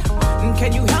pharmacy.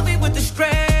 Can you help me with the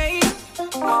strain?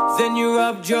 Then you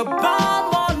rubbed your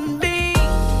balm on me.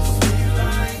 Sweet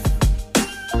life.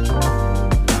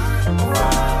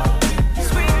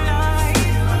 Sweet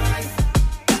life.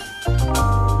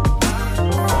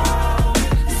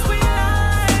 Sweet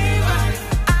life.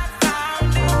 I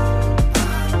found it.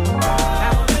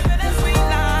 Now I'm living a sweet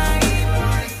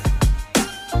life.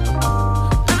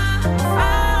 I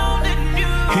found it in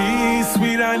you. He's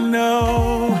sweet, I know.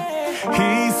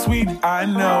 He's sweet, I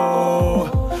know.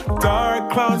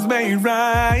 Dark clouds may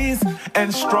rise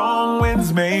and strong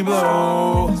winds may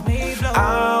blow.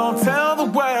 I'll tell the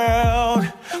world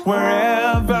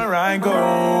wherever I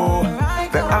go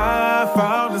that I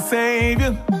found a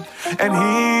Savior, and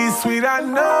He's sweet, I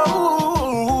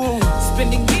know.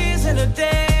 Spending years in a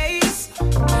daze,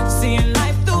 seeing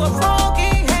life through a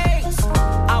foggy haze.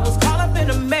 I was caught up in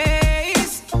a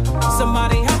maze.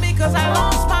 Somebody help me 'cause I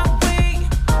lost my way.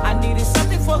 I needed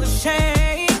something for the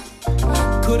shame,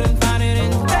 couldn't find it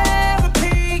in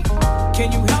therapy.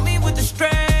 Can you help me with the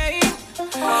strain?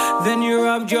 Then you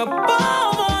rubbed your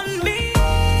balm on me. I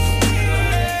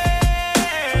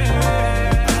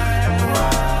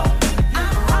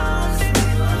found it,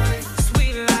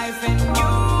 sweet life in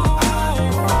you.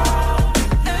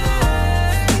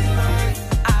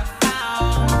 I found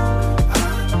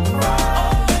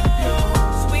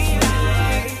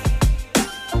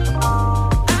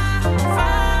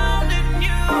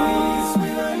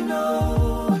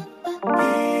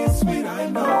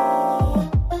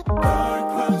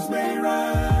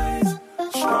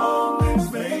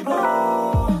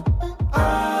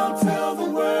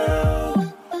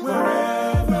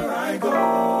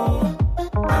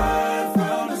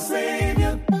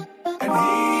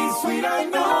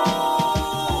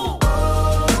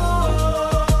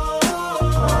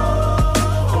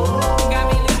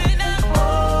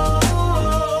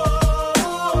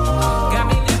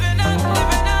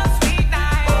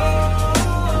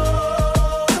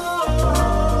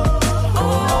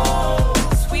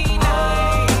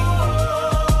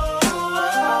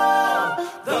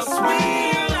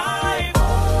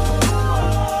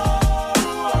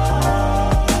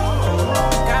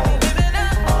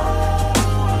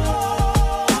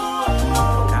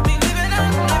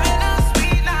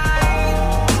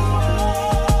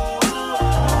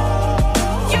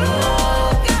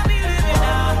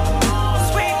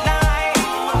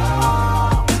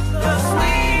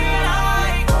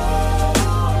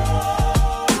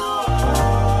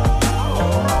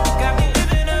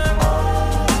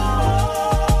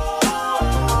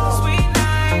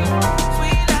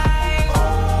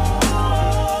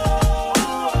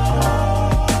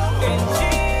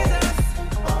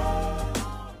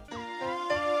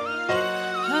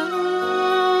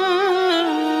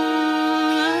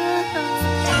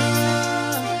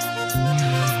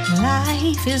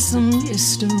Life is a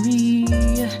mystery,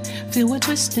 filled with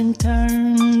twists and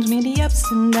turns, many ups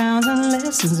and downs and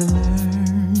lessons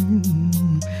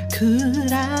learned.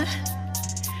 Could I,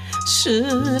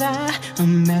 should I?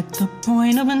 I'm at the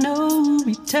point of no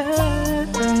return.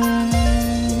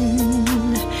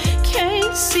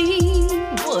 Can't see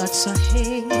what's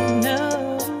ahead,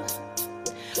 no.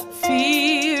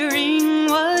 Fearing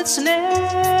what's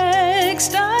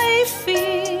next, I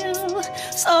feel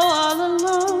so all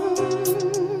alone.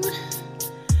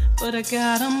 But I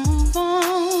gotta move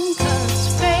on,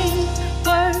 'cause fate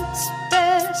works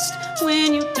best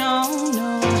when you don't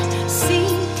know.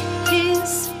 Seek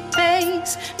his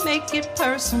face, make it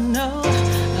personal.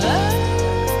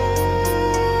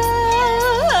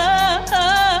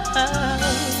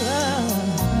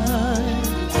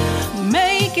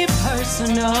 Make it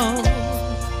personal.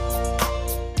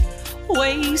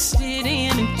 Wasted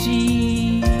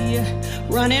energy,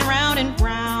 running round and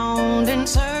round in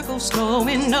circles,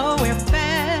 going nowhere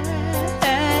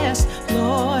fast.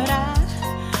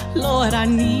 Lord, I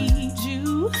need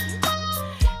you.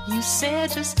 You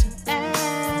said just to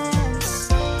ask.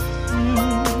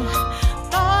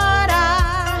 Thought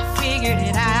I figured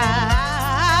it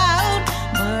out,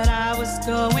 but I was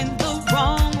going the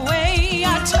wrong way.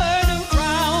 I turned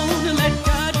around and let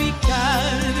God be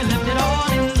God and left it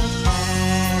all in the past.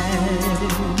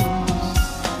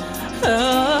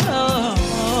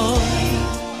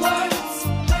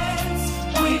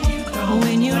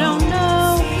 When you don't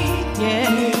know,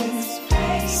 yeah.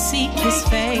 Seek his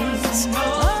face.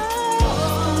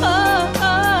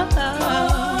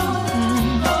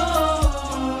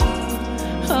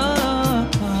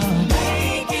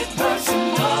 Make it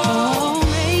personal.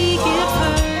 Make it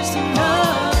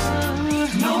personal.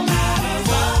 No matter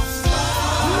what's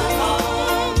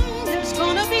wrong, there's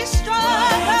gonna be struggle.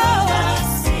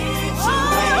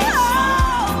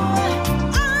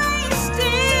 I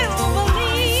still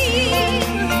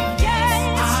believe.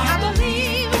 Yes, I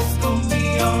believe it's gonna be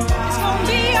alright. It's gonna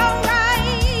be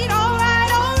alright,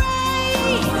 alright,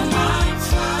 alright.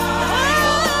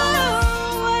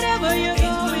 Whatever you're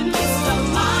going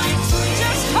through,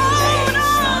 just hold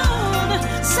on.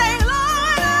 Say,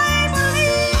 Lord, I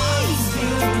believe.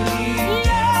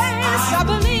 Yes, I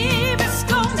believe it's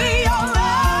gonna be alright.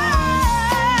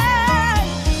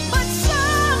 But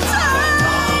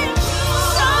sometimes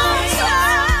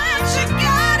you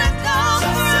gotta go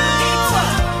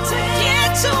through to get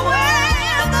to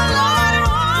where the Lord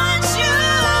wants you.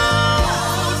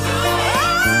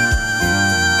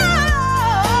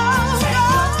 Go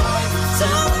to the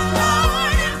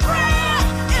Lord in prayer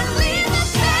and leave the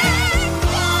pain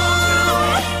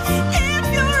alone. If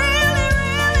you really,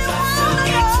 really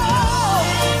wanna go,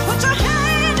 put your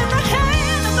hand in the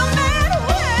hand of the man who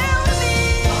held me.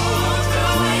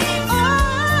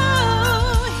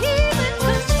 Oh, he's in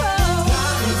control.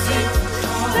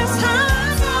 This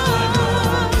time, it's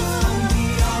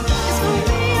gonna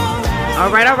be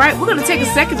alright. All right. We're going to take a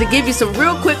second to give you some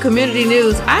real quick community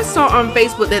news. I saw on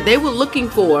Facebook that they were looking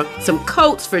for some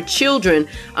coats for children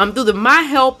through the My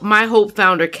Help, My Hope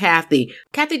founder, Kathy.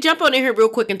 Kathy, jump on in here real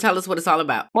quick and tell us what it's all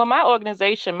about. Well, my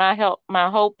organization, My Help, My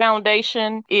Hope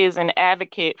Foundation, is an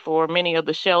advocate for many of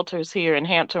the shelters here in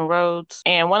Hampton Roads.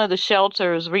 And one of the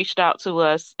shelters reached out to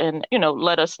us and,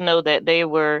 let us know that they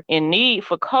were in need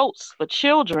for coats for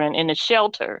children in the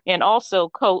shelter and also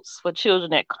coats for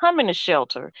children that come in the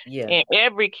shelter. Yeah. And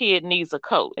every kid needs a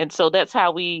coat. And so that's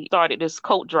how we started this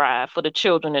coat drive for the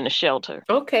children in the shelter.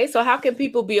 Okay, so how can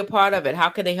people be a part of it? How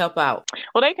can they help out?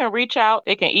 Well, they can reach out.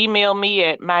 They can email me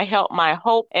at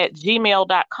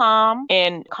myhelpmyhope@gmail.com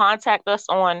and contact us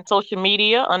on social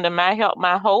media under My Help,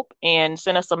 My Hope and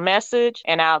send us a message.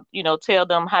 And I'll, tell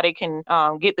them how they can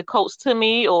get the coats to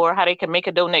me or how they can make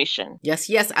a donation.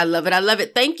 Yes. I love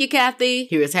it. Thank you, Kathy.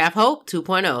 Here is Have Hope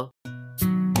 2.0.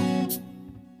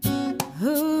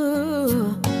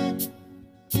 Ooh.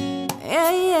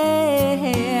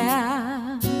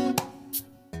 Yeah.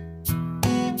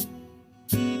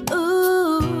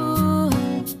 Ooh.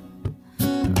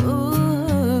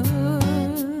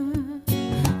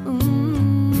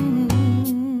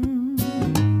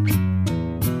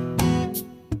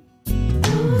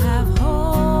 Have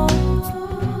hope.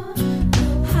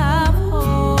 Have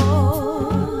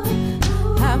hope.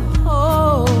 Have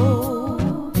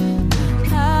hope.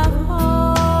 Have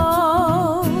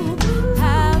hope.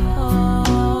 Have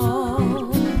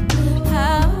hope.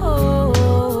 Have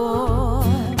hope.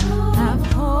 Have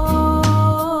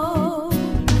hope.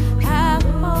 Have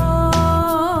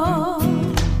hope.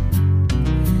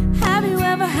 Have you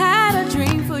ever had a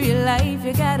dream for your life?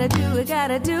 You gotta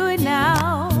do it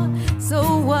now.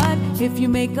 So what if you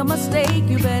make a mistake?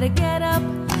 You better get up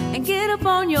and get up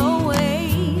on your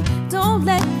way. Don't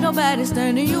let nobody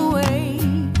stand in your way.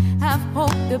 Have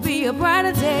hope to be a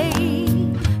brighter day.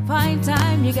 Find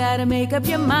time, you gotta make up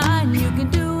your mind. You can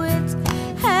do it.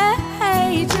 Hey,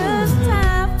 hey, just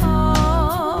have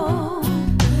hope.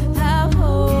 Have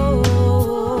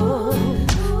hope.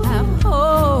 Have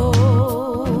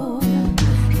hope.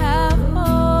 Have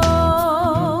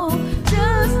hope.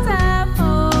 Just have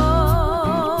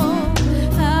hope.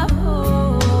 Have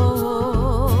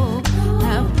hope.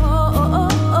 Have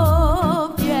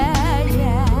hope. Yeah,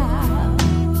 yeah.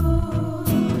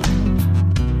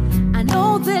 I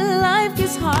know that life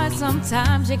gets hard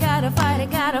sometimes. You gotta fight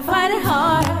it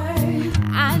hard.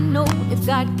 I know if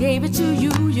God gave it to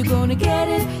you, you're gonna get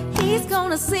it. He's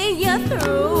gonna see you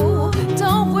through.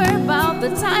 Don't worry about the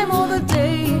time or the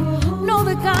day. Know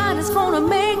that God is gonna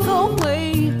make a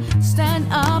way. Stand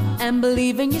up and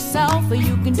believe in yourself, or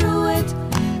you can do it.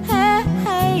 Hey,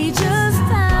 hey, just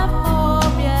have hope.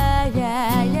 Yeah,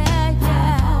 yeah, yeah,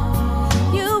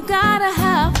 yeah. You gotta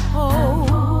have hope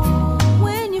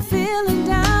when you're feeling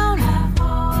down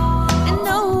and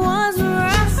no one's around.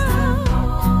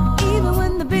 Even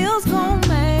when the bills go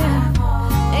mad,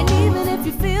 and even if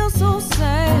you feel so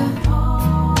sad,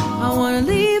 I wanna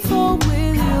leave hope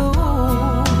with you.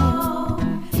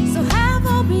 So have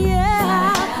hope,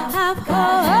 yeah, have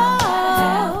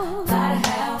hope,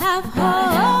 have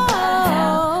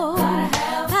hope,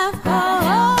 have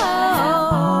hope.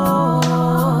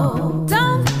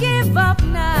 Don't give up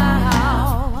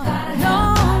now.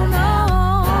 No, no.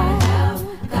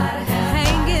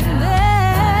 Hang in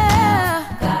there.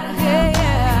 Yeah.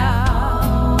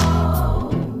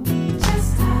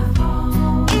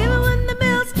 Even when the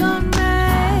bills come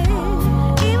back,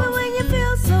 even when you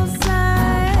feel so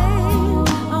sad,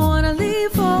 I wanna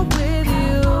leave hope with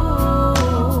you.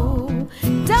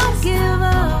 Don't give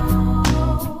up.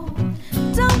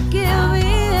 Don't give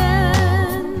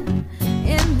in.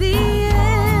 In the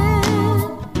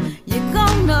end, you're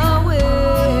gonna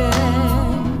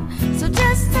win. So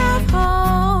just have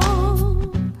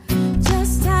hope.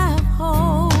 Just have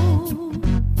hope.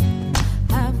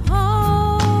 Have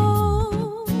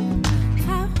hope.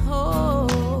 Have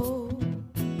hope.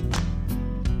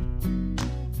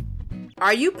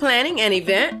 Are you planning an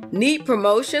event? Need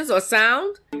promotions or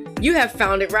sound? You have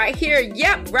found it right here.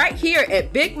 Yep, right here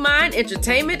at Big Mind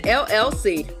Entertainment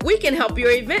LLC. We can help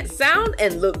your event sound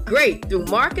and look great through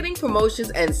marketing, promotions,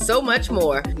 and so much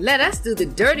more. Let us do the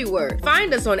dirty work.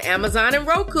 Find us on Amazon and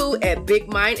Roku at Big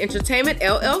Mind Entertainment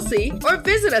LLC, or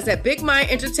visit us at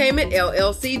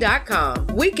BigMindEntertainmentLLC.com.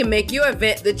 We can make your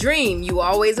event the dream you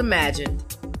always imagined.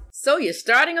 So you're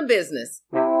starting a business.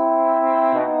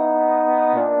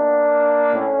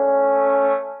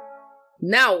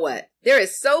 Now what? There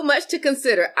is so much to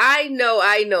consider. I know.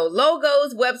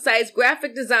 Logos, websites,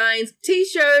 graphic designs,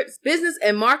 t-shirts, business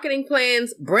and marketing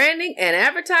plans, branding and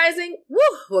advertising. Woo!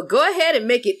 Well, go ahead and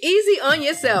make it easy on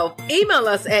yourself. Email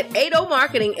us at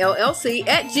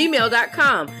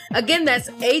adohmarketingllc@gmail.com. Again,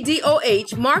 that's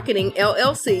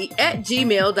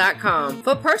adohmarketingllc@gmail.com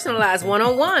for personalized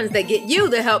one-on-ones that get you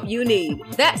the help you need.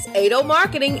 That's Adoh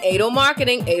Marketing, Adoh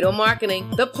Marketing, Adoh Marketing,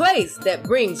 the place that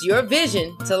brings your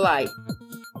vision to life.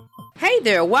 Hey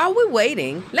there, while we're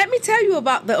waiting, let me tell you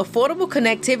about the Affordable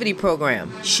Connectivity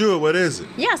Program. Sure, what is it?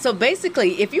 Yeah, so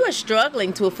basically, if you are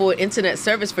struggling to afford internet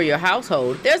service for your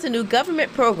household, there's a new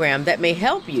government program that may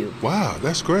help you. Wow,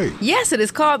 that's great. Yes, it is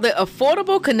called the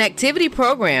Affordable Connectivity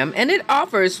Program, and it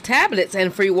offers tablets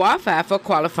and free Wi-Fi for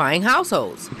qualifying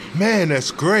households. Man,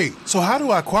 that's great. So how do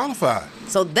I qualify?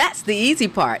 So that's the easy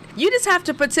part. You just have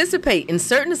to participate in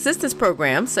certain assistance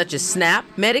programs such as SNAP,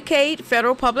 Medicaid,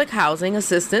 Federal Public Housing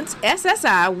Assistance,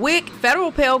 SSI, WIC,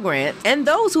 Federal Pell Grant, and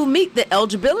those who meet the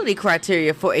eligibility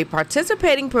criteria for a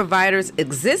participating provider's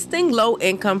existing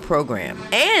low-income program.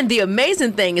 And the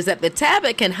amazing thing is that the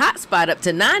tablet can hotspot up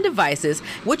to 9 devices,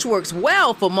 which works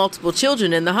well for multiple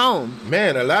children in the home.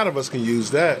 Man, a lot of us can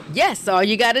use that. Yes, all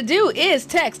you got to do is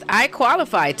text I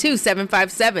qualify to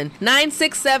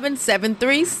 757-967-7370,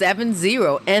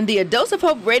 and the A Dose of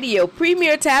Hope Radio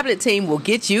Premier Tablet Team will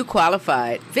get you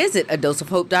qualified. Visit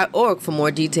adoseofhope.org for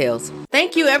more details.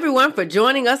 Thank you everyone for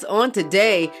joining us on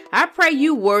today. I pray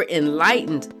you were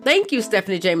enlightened. Thank you,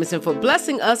 Stephanie Jameson, for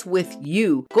blessing us with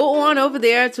you. Go on over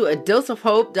there to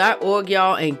adoseofhope.org,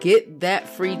 y'all, and get that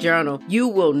free journal. You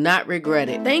will not regret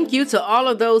it. Thank you to all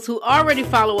of those who already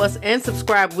follow us and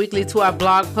subscribe weekly to our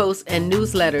blog posts and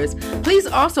newsletters. Please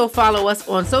also follow us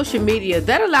on social media.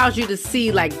 That allows you to see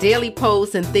like daily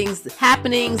posts and things,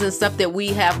 happenings and stuff that we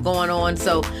have going on.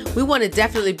 So we want to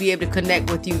definitely be able to connect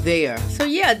with you there. So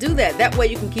yeah, do that. That That way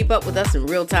you can keep up with us in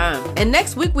real time. And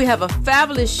next week we have a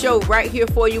fabulous show right here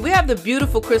for you. We have the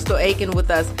beautiful Crystal Aiken with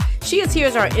us. She is here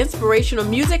as our inspirational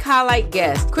music highlight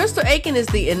guest. Crystal Aiken is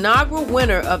the inaugural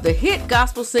winner of the hit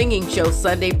gospel singing show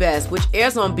Sunday Best, which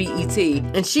airs on BET.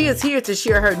 And she is here to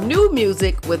share her new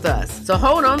music with us. So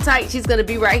hold on tight. She's going to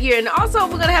be right here. And also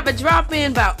we're going to have a drop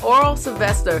in by Oral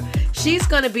Sylvester. She's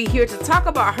going to be here to talk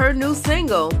about her new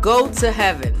single, Go to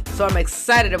Heaven. So I'm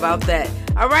excited about that.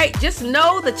 All right, just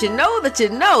know that you know that you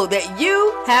know that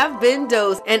you have been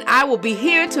dosed. And I will be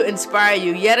here to inspire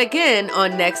you yet again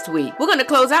on next week. We're going to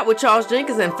close out with Charles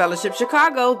Jenkins and Fellowship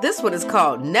Chicago. This one is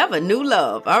called Never Knew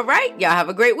Love. All right, y'all have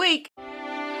a great week.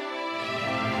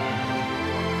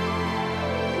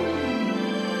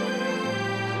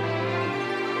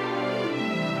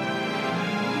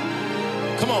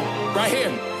 Come on, right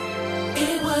here.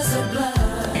 It was a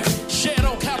blood Shed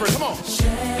on Calvary, come on.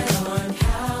 shed on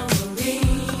Calvary.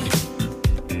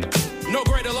 No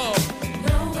greater love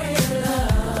No greater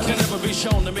love can never be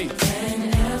shown to me.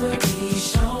 can ever be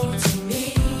shown to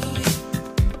me.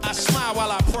 I smile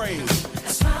while I praise,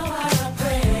 I smile while I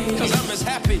pray, cause I'm as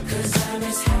happy. cause I'm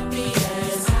as happy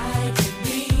as I could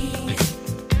be.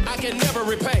 I can never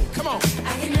repay. Come on.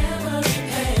 I can never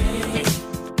repay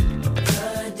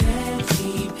the debt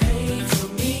he paid for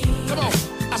me. Come on.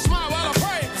 I smile while I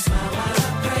pray. I smile while I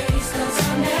praise, cause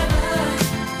I never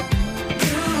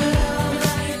knew love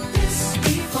like this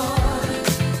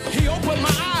before. He opened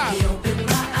my eyes. He opened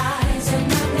my eyes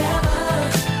and I never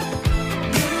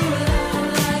knew love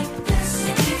like this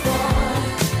before.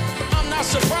 I'm not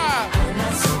surprised. I'm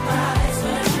not surprised,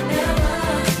 but I never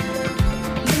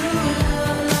knew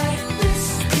love like this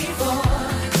before.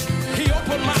 He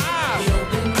opened my eyes. He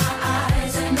opened my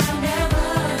eyes and I never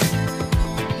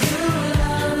knew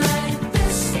love like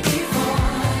this before.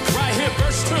 Right here,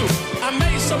 verse 2. I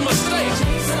made some mistakes.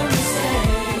 Made some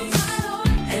mistakes,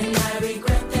 and I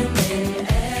regret them in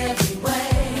every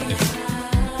way.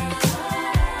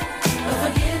 But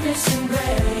forgiveness and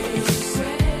grace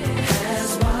has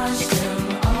washed them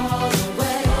all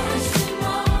away.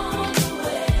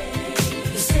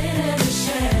 The sin and the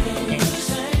shame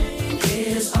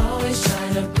is always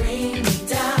trying to bring me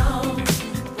down.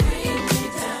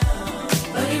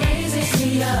 But he raises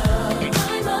me up.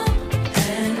 I'm up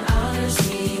and honors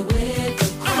me with the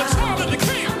I'm a child of the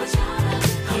King. I'm a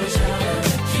child of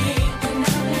the King, and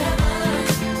I never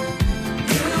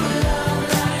knew love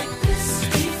like this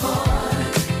before.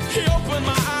 He opened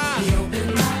my eyes. He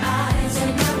opened my eyes,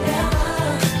 and I never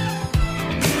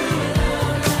knew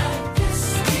love like this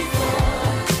before.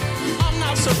 I'm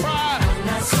not surprised. I'm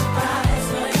not surprised,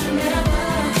 but I never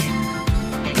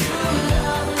knew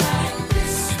love like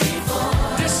this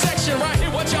before. This section right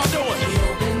here, what y'all doing? He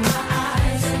opened my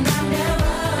eyes, and I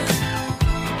never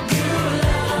knew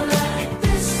love like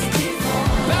this before.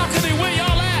 Balcony, where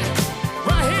y'all at?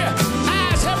 Right here.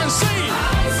 Eyes haven't seen.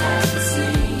 Eyes haven't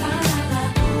seen,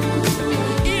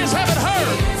 Ears haven't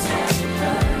heard.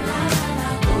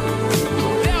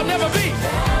 There'll never be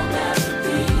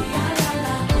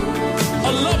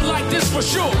a love like this for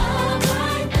sure.